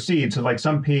continually recede. So like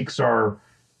some peaks will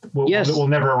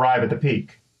never arrive at the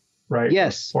peak, right?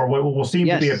 Yes. Or what will seem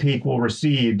to be a peak will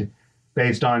recede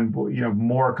based on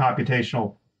more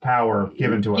computational power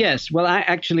given to us. Yes. Well,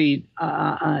 I think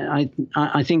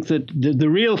that the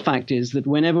real fact is that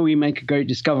whenever we make a great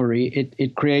discovery,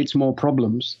 it creates more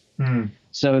problems.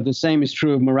 So the same is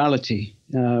true of morality.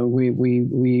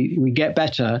 We get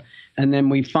better, and then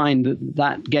we find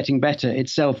that getting better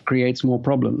itself creates more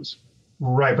problems.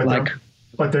 Right,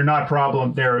 but they're not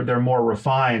problems. They're more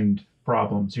refined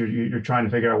problems. You're trying to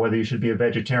figure out whether you should be a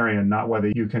vegetarian, not whether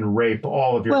you can rape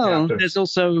all of your captives. There's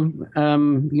also,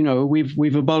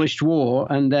 we've abolished war,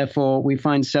 and therefore we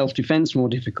find self-defense more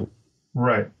difficult.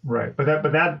 Right.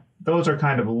 But those are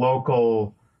kind of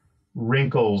local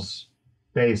wrinkles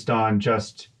based on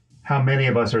just how many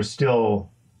of us are still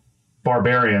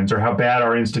barbarians, or how bad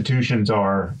our institutions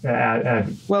are at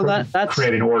that's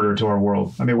creating order to our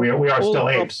world. I mean, we are still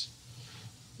apes.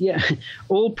 Yeah,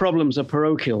 all problems are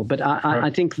parochial, but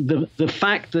I think the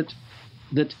fact that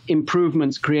that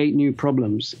improvements create new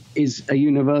problems is a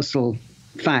universal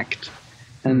fact,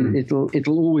 and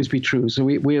it'll always be true. So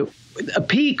a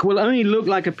peak will only look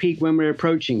like a peak when we're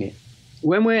approaching it.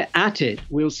 When we're at it,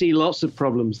 we'll see lots of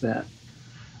problems there.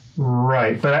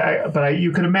 Right, but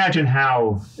you can imagine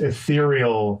how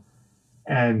ethereal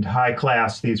and high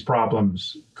class these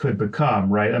problems could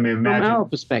become, right? I mean, imagine from our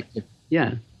perspective,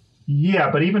 yeah. Yeah,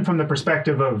 but even from the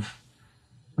perspective of,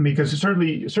 I mean, because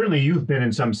certainly you've been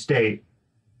in some state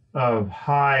of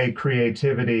high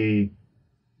creativity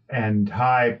and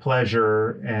high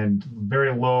pleasure and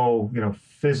very low,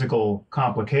 physical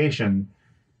complication,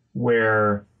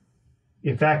 where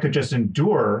if that could just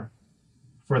endure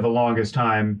for the longest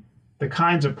time, the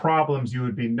kinds of problems you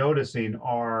would be noticing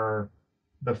are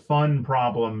the fun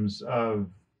problems of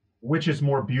which is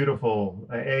more beautiful,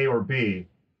 A or B,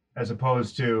 as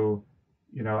opposed to,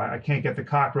 I can't get the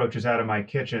cockroaches out of my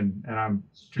kitchen and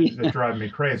they're driving me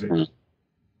crazy.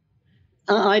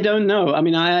 I don't know. I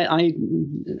mean,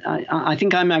 I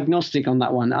think I'm agnostic on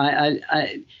that one.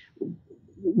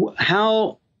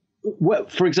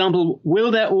 For example,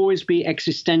 will there always be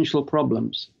existential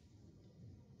problems?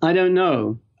 I don't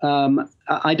know.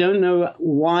 I don't know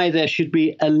why there should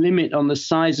be a limit on the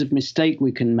size of mistake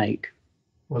we can make.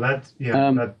 Well, that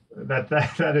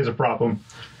is a problem.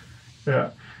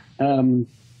 Yeah.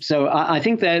 So I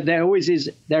think there always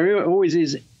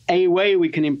is a way we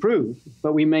can improve,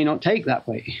 but we may not take that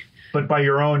way. But by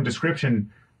your own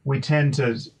description, we tend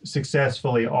to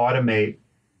successfully automate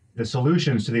the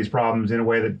solutions to these problems in a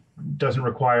way that doesn't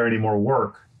require any more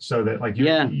work, so that you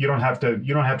don't have to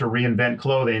reinvent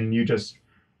clothing. You just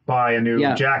buy a new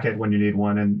jacket when you need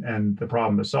one, and the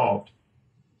problem is solved.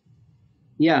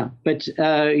 Yeah, but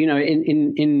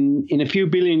in a few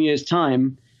billion years'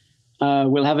 time,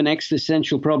 we'll have an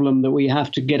existential problem that we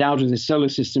have to get out of the solar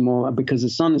system, or because the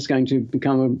sun is going to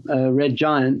become a red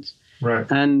giant. Right.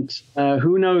 And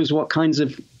who knows what kinds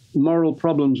of moral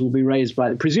problems will be raised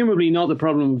by it. Presumably not the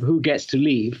problem of who gets to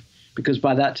leave, because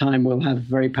by that time we'll have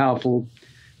very powerful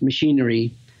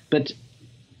machinery. But,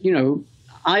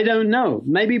 I don't know.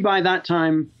 Maybe by that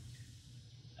time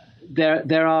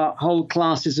there are whole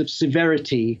classes of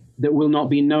severity that will not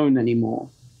be known anymore.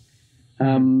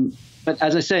 But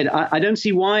as I said, I don't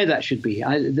see why that should be.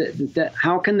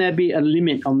 How can there be a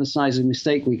limit on the size of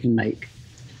mistake we can make?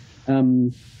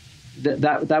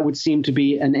 That would seem to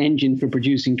be an engine for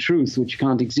producing truth, which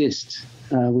can't exist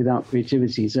without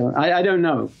creativity. So I don't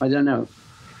know.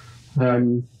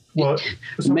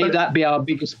 That be our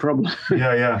biggest problem.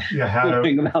 Yeah. How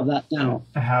to about that now?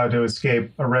 How to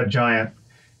escape a red giant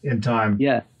in time?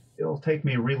 Yeah. It'll take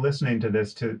me re-listening to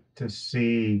this to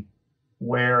see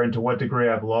where and to what degree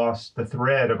I've lost the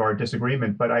thread of our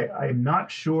disagreement. But I'm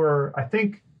not sure. I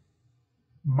think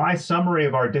my summary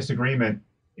of our disagreement,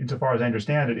 insofar as I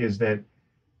understand it, is that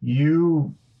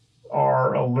you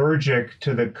are allergic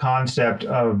to the concept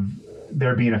of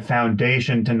there being a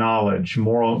foundation to knowledge,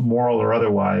 moral or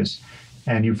otherwise,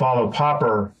 and you follow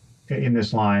Popper in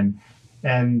this line.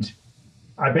 And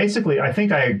I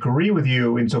think I agree with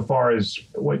you insofar as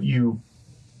what you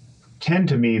tend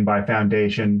to mean by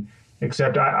foundation,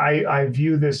 except I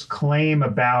view this claim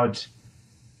about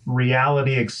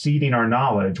reality exceeding our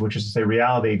knowledge, which is to say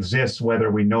reality exists whether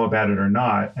we know about it or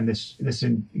not. And this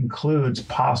includes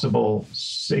possible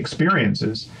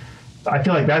experiences. I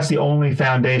feel like that's the only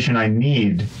foundation I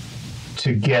need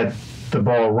to get the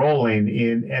ball rolling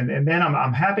in. And then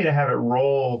I'm happy to have it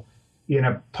roll in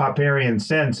a Popperian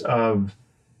sense of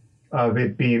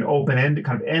it being open-ended,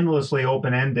 kind of endlessly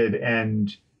open-ended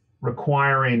and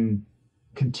requiring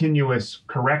continuous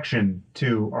correction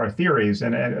to our theories.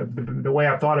 And the way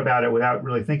I've thought about it without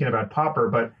really thinking about Popper,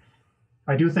 but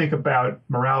I do think about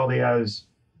morality as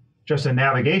just a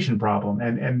navigation problem,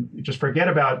 and just forget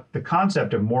about the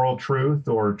concept of moral truth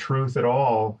or truth at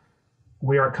all.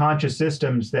 We are conscious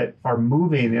systems that are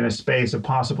moving in a space of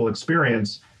possible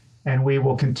experience, and we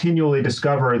will continually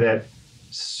discover that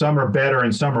some are better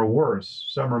and some are worse.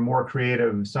 Some are more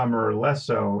creative, some are less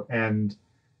so. And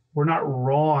we're not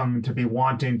wrong to be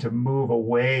wanting to move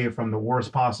away from the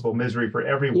worst possible misery for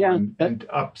everyone and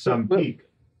up some peak.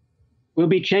 We'll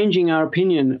be changing our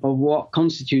opinion of what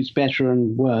constitutes better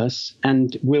and worse,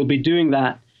 and we'll be doing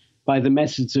that by the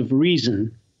methods of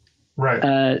reason.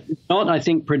 Right. Not, I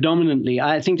think, predominantly.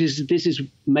 I think this is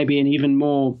maybe an even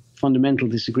more fundamental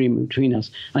disagreement between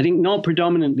us. I think not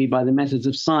predominantly by the methods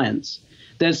of science.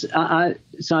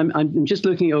 So I'm just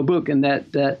looking at your book, and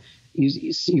that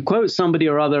you quote somebody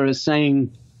or other as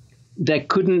saying there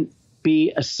couldn't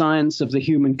be a science of the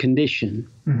human condition.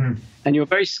 Mm-hmm. And you're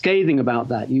very scathing about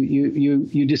that.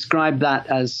 You describe that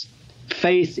as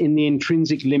faith in the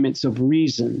intrinsic limits of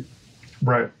reason.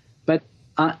 Right. But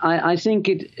I think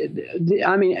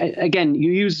I mean, again,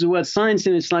 you use the word science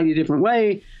in a slightly different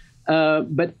way,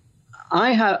 but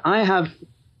I have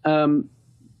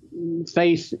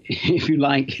faith, if you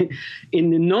like, in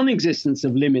the non-existence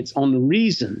of limits on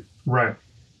reason. Right.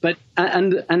 But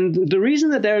and the reason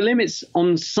that there are limits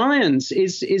on science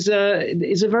is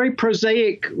a very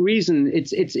prosaic reason.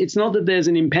 It's not that there's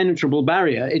an impenetrable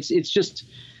barrier. It's just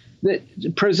that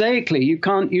prosaically you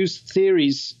can't use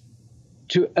theories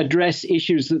to address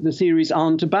issues that the theories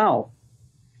aren't about.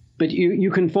 But you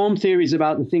can form theories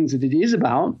about the things that it is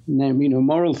about,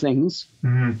 moral things.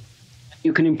 Mm-hmm.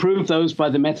 You can improve those by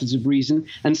the methods of reason,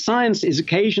 and science is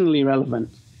occasionally relevant.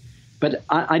 But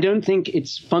I don't think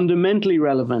it's fundamentally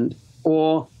relevant,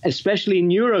 or especially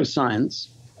neuroscience,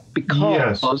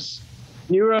 because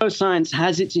neuroscience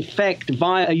has its effect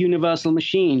via a universal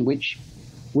machine, which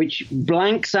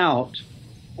blanks out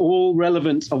all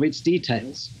relevance of its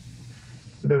details.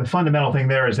 The fundamental thing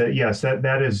there is that, yes,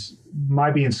 that is my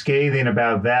being scathing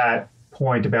about that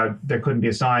point about there couldn't be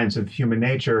a science of human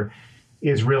nature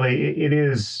is really, it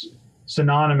is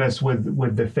synonymous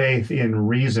with the faith in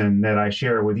reason that I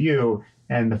share with you.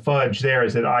 And the fudge there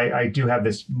is that I do have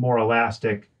this more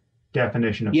elastic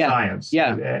definition of science.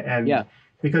 And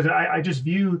because I just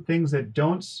view things that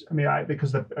don't,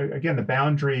 because the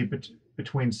boundary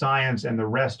between science and the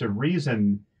rest of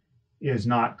reason is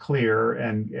not clear,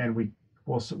 and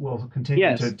we'll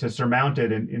continue to surmount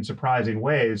it in surprising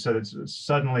ways. So it's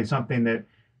suddenly something that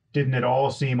didn't at all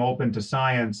seem open to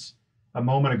science a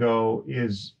moment ago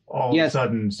is all of a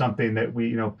sudden something that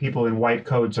people in white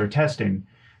coats are testing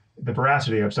the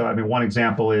veracity of. So, one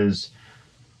example is,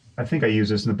 I think I use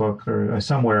this in the book or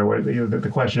somewhere, where the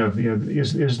question of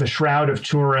is the Shroud of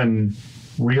Turin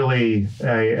really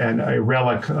a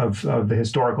relic of the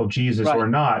historical Jesus or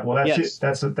not? Well,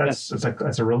 that's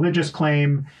a religious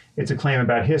claim. It's a claim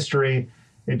about history.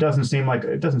 It doesn't seem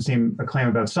a claim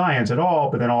about science at all.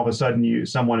 But then all of a sudden,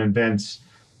 someone invents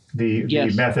the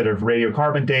method of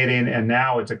radiocarbon dating, and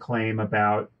now it's a claim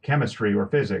about chemistry or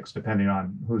physics, depending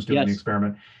on who's doing the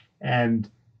experiment. And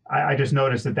I just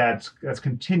noticed that's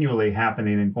continually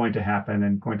happening and going to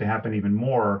happen even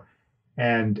more.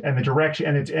 And the direction,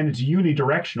 and it's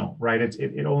unidirectional, right?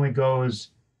 It only goes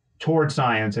toward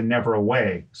science and never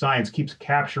away. Science keeps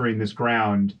capturing this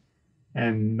ground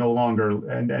and no longer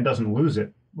and doesn't lose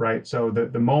it, right? So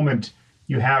the moment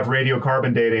you have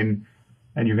radiocarbon dating,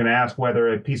 and you're going to ask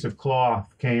whether a piece of cloth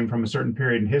came from a certain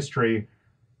period in history,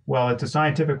 well, it's a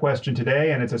scientific question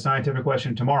today, and it's a scientific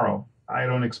question tomorrow. I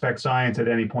don't expect science at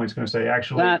any point is going to say,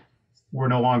 actually, we're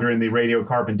no longer in the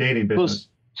radiocarbon dating business.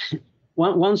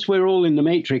 Once we're all in the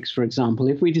matrix, for example,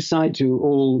 if we decide to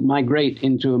all migrate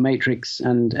into a matrix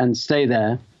and stay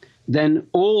there, then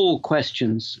all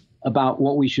questions about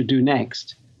what we should do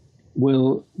next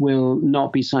will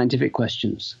not be scientific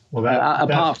questions,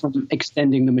 apart from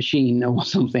extending the machine or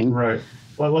something. Right.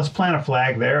 Well, let's plant a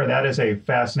flag there. That is a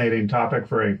fascinating topic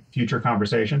for a future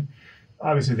conversation.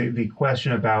 Obviously, the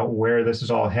question about where this is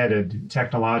all headed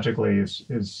technologically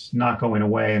is not going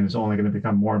away, and is only going to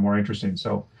become more and more interesting.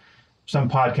 So some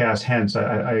podcast hence,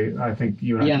 I think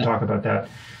you and I can talk about that.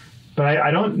 But I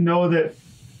don't know that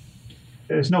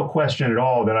there's no question at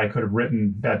all that I could have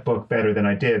written that book better than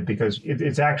I did, because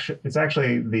it's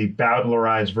actually the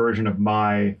bowdlerized version of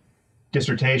my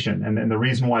dissertation. And the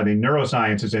reason why the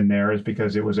neuroscience is in there is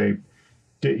because there were two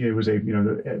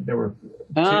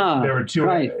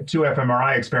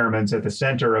fMRI experiments at the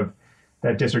center of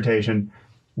that dissertation,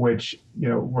 which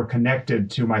were connected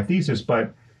to my thesis.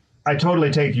 But I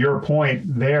totally take your point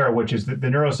there, which is that the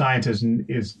neuroscience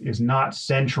is not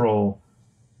central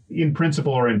in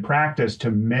principle or in practice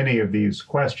to many of these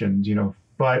questions,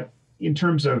 but in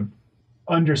terms of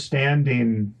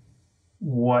understanding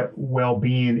what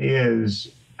well-being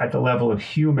is at the level of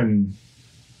human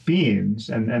beings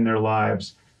and their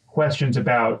lives, questions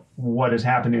about what is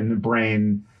happening in the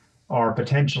brain are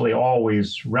potentially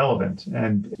always relevant.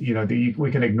 And,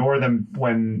 we can ignore them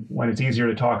when it's easier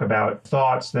to talk about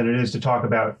thoughts than it is to talk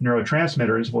about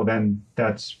neurotransmitters. Well, then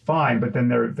that's fine. But then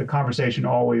the conversation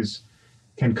always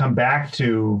can come back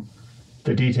to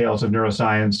the details of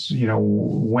neuroscience,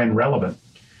 when relevant.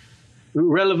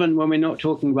 Relevant when we're not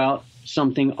talking about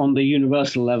something on the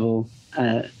universal level,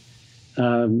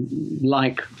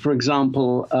 like, for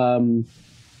example,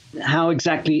 how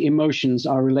exactly emotions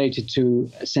are related to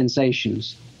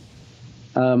sensations.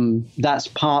 That's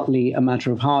partly a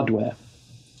matter of hardware.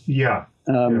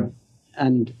 And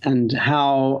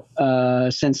how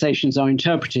sensations are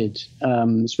interpreted,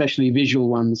 especially visual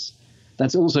ones.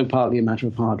 That's also partly a matter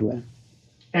of hardware.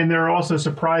 And there are also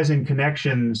surprising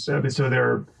connections. So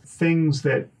there are things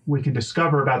that we can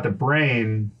discover about the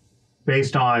brain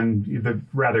based on the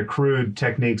rather crude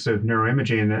techniques of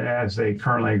neuroimaging as they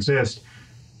currently exist,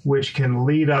 which can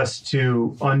lead us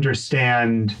to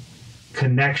understand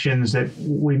connections that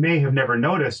we may have never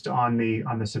noticed on the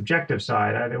subjective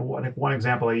side. I think one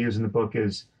example I use in the book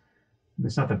is,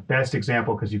 it's not the best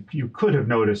example because you could have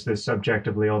noticed this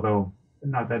subjectively, although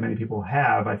not that many people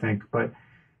have, I think, but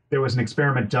there was an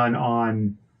experiment done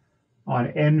on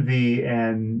envy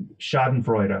and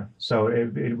Schadenfreude. So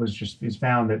it's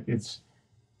found that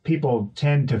people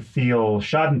tend to feel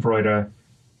Schadenfreude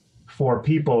for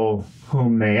people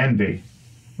whom they envy,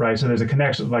 right? So there's a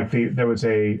connection.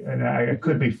 And I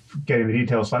could be getting the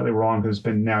details slightly wrong because it's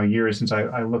been now years since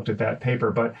I looked at that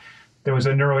paper, but there was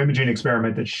a neuroimaging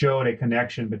experiment that showed a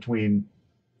connection between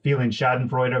feeling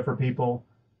Schadenfreude for people.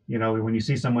 When you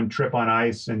see someone trip on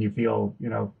ice and you feel,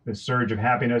 this surge of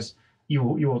happiness, you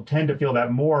will tend to feel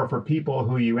that more for people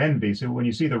who you envy. So when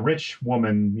you see the rich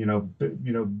woman,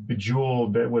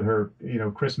 bejeweled with her,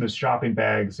 Christmas shopping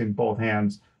bags in both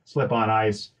hands, slip on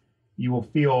ice, you will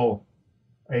feel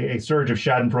a surge of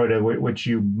Schadenfreude, which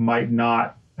you might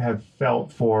not have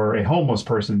felt for a homeless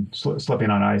person slipping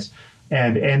on ice.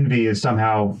 And envy is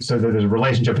somehow, so there's a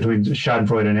relationship between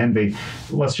Schadenfreude and envy.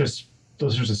 Let's just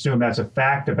assume that's a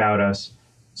fact about us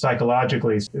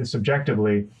psychologically,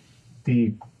 subjectively.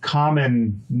 The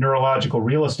common neurological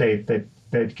real estate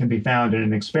that can be found in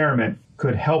an experiment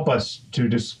could help us to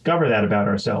discover that about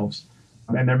ourselves.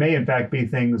 And there may, in fact, be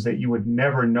things that you would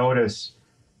never notice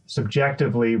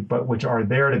subjectively, but which are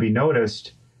there to be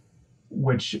noticed,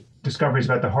 which discoveries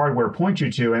about the hardware point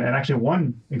you to. And actually,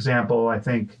 one example, I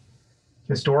think,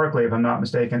 historically, if I'm not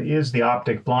mistaken, is the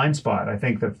optic blind spot. I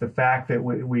think that the fact that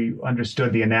we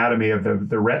understood the anatomy of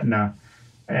the retina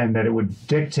and that it would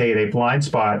dictate a blind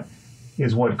spot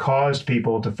is what caused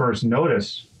people to first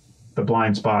notice the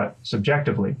blind spot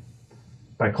subjectively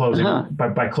by closing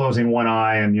by closing one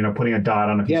eye and putting a dot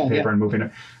on a piece of paper and moving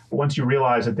it. Once you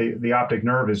realize that the optic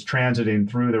nerve is transiting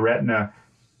through the retina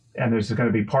and there's going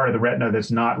to be part of the retina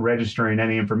that's not registering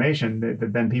any information,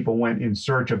 then people went in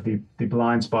search of the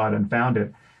blind spot and found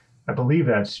it. I believe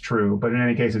that's true, but in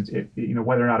any case,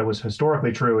 whether or not it was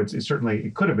historically true,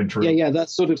 it could have been true. Yeah, that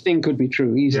sort of thing could be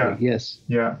true easily. Yeah. Yes.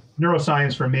 Yeah,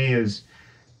 neuroscience for me is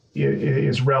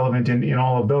relevant in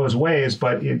all of those ways,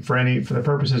 but for the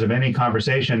purposes of any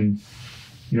conversation,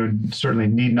 certainly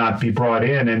need not be brought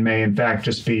in and may in fact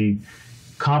just be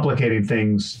complicating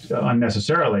things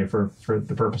unnecessarily for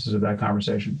the purposes of that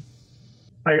conversation.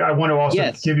 I want to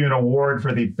also give you an award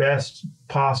for the best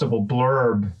possible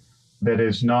blurb that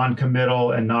is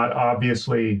non-committal and not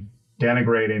obviously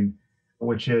denigrating,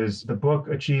 which is the book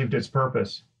achieved its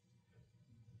purpose.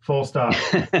 Full stop.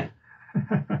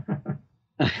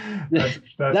 That's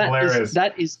hilarious.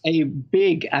 That is a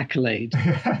big accolade.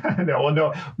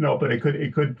 No, but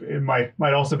it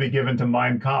might also be given to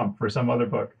Mein Kampf for some other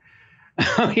book.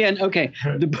 Oh, yeah, okay.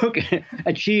 The book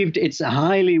achieved its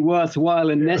highly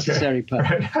worthwhile and necessary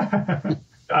purpose. Right.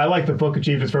 I like the book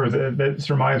achieved its purpose. This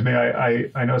reminds me,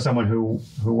 I know someone who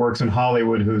works in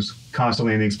Hollywood who's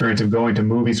constantly in the experience of going to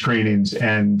movie screenings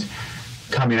and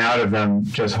coming out of them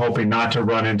just hoping not to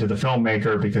run into the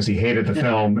filmmaker because he hated the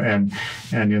film and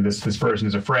this person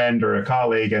is a friend or a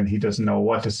colleague and he doesn't know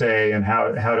what to say and how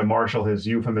to marshal his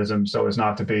euphemism so as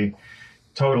not to be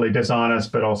totally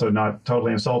dishonest but also not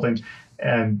totally insulting.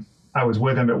 And I was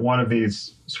with him at one of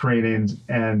these screenings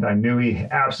and I knew he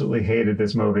absolutely hated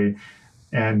this movie.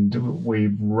 And we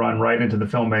run right into the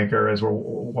filmmaker as we're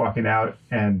walking out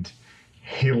and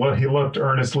he looked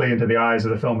earnestly into the eyes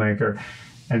of the filmmaker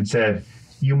and said,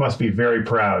 "You must be very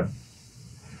proud."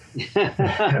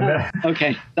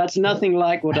 Okay, that's nothing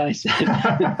like what I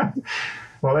said.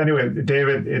 Well, anyway,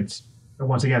 David, it's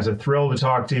a thrill to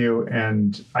talk to you.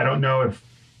 And I don't know if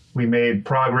we made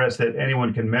progress that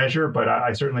anyone can measure, but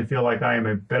I certainly feel like I am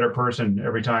a better person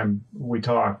every time we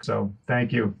talk. So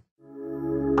thank you.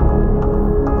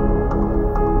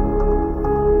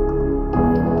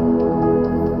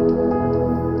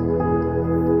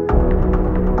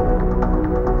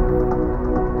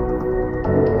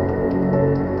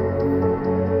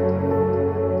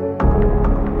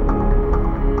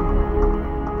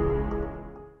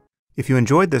 If you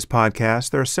enjoyed this podcast,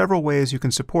 there are several ways you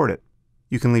can support it.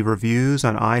 You can leave reviews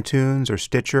on iTunes or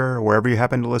Stitcher or wherever you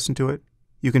happen to listen to it.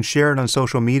 You can share it on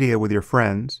social media with your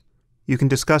friends. You can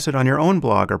discuss it on your own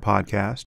blog or podcast.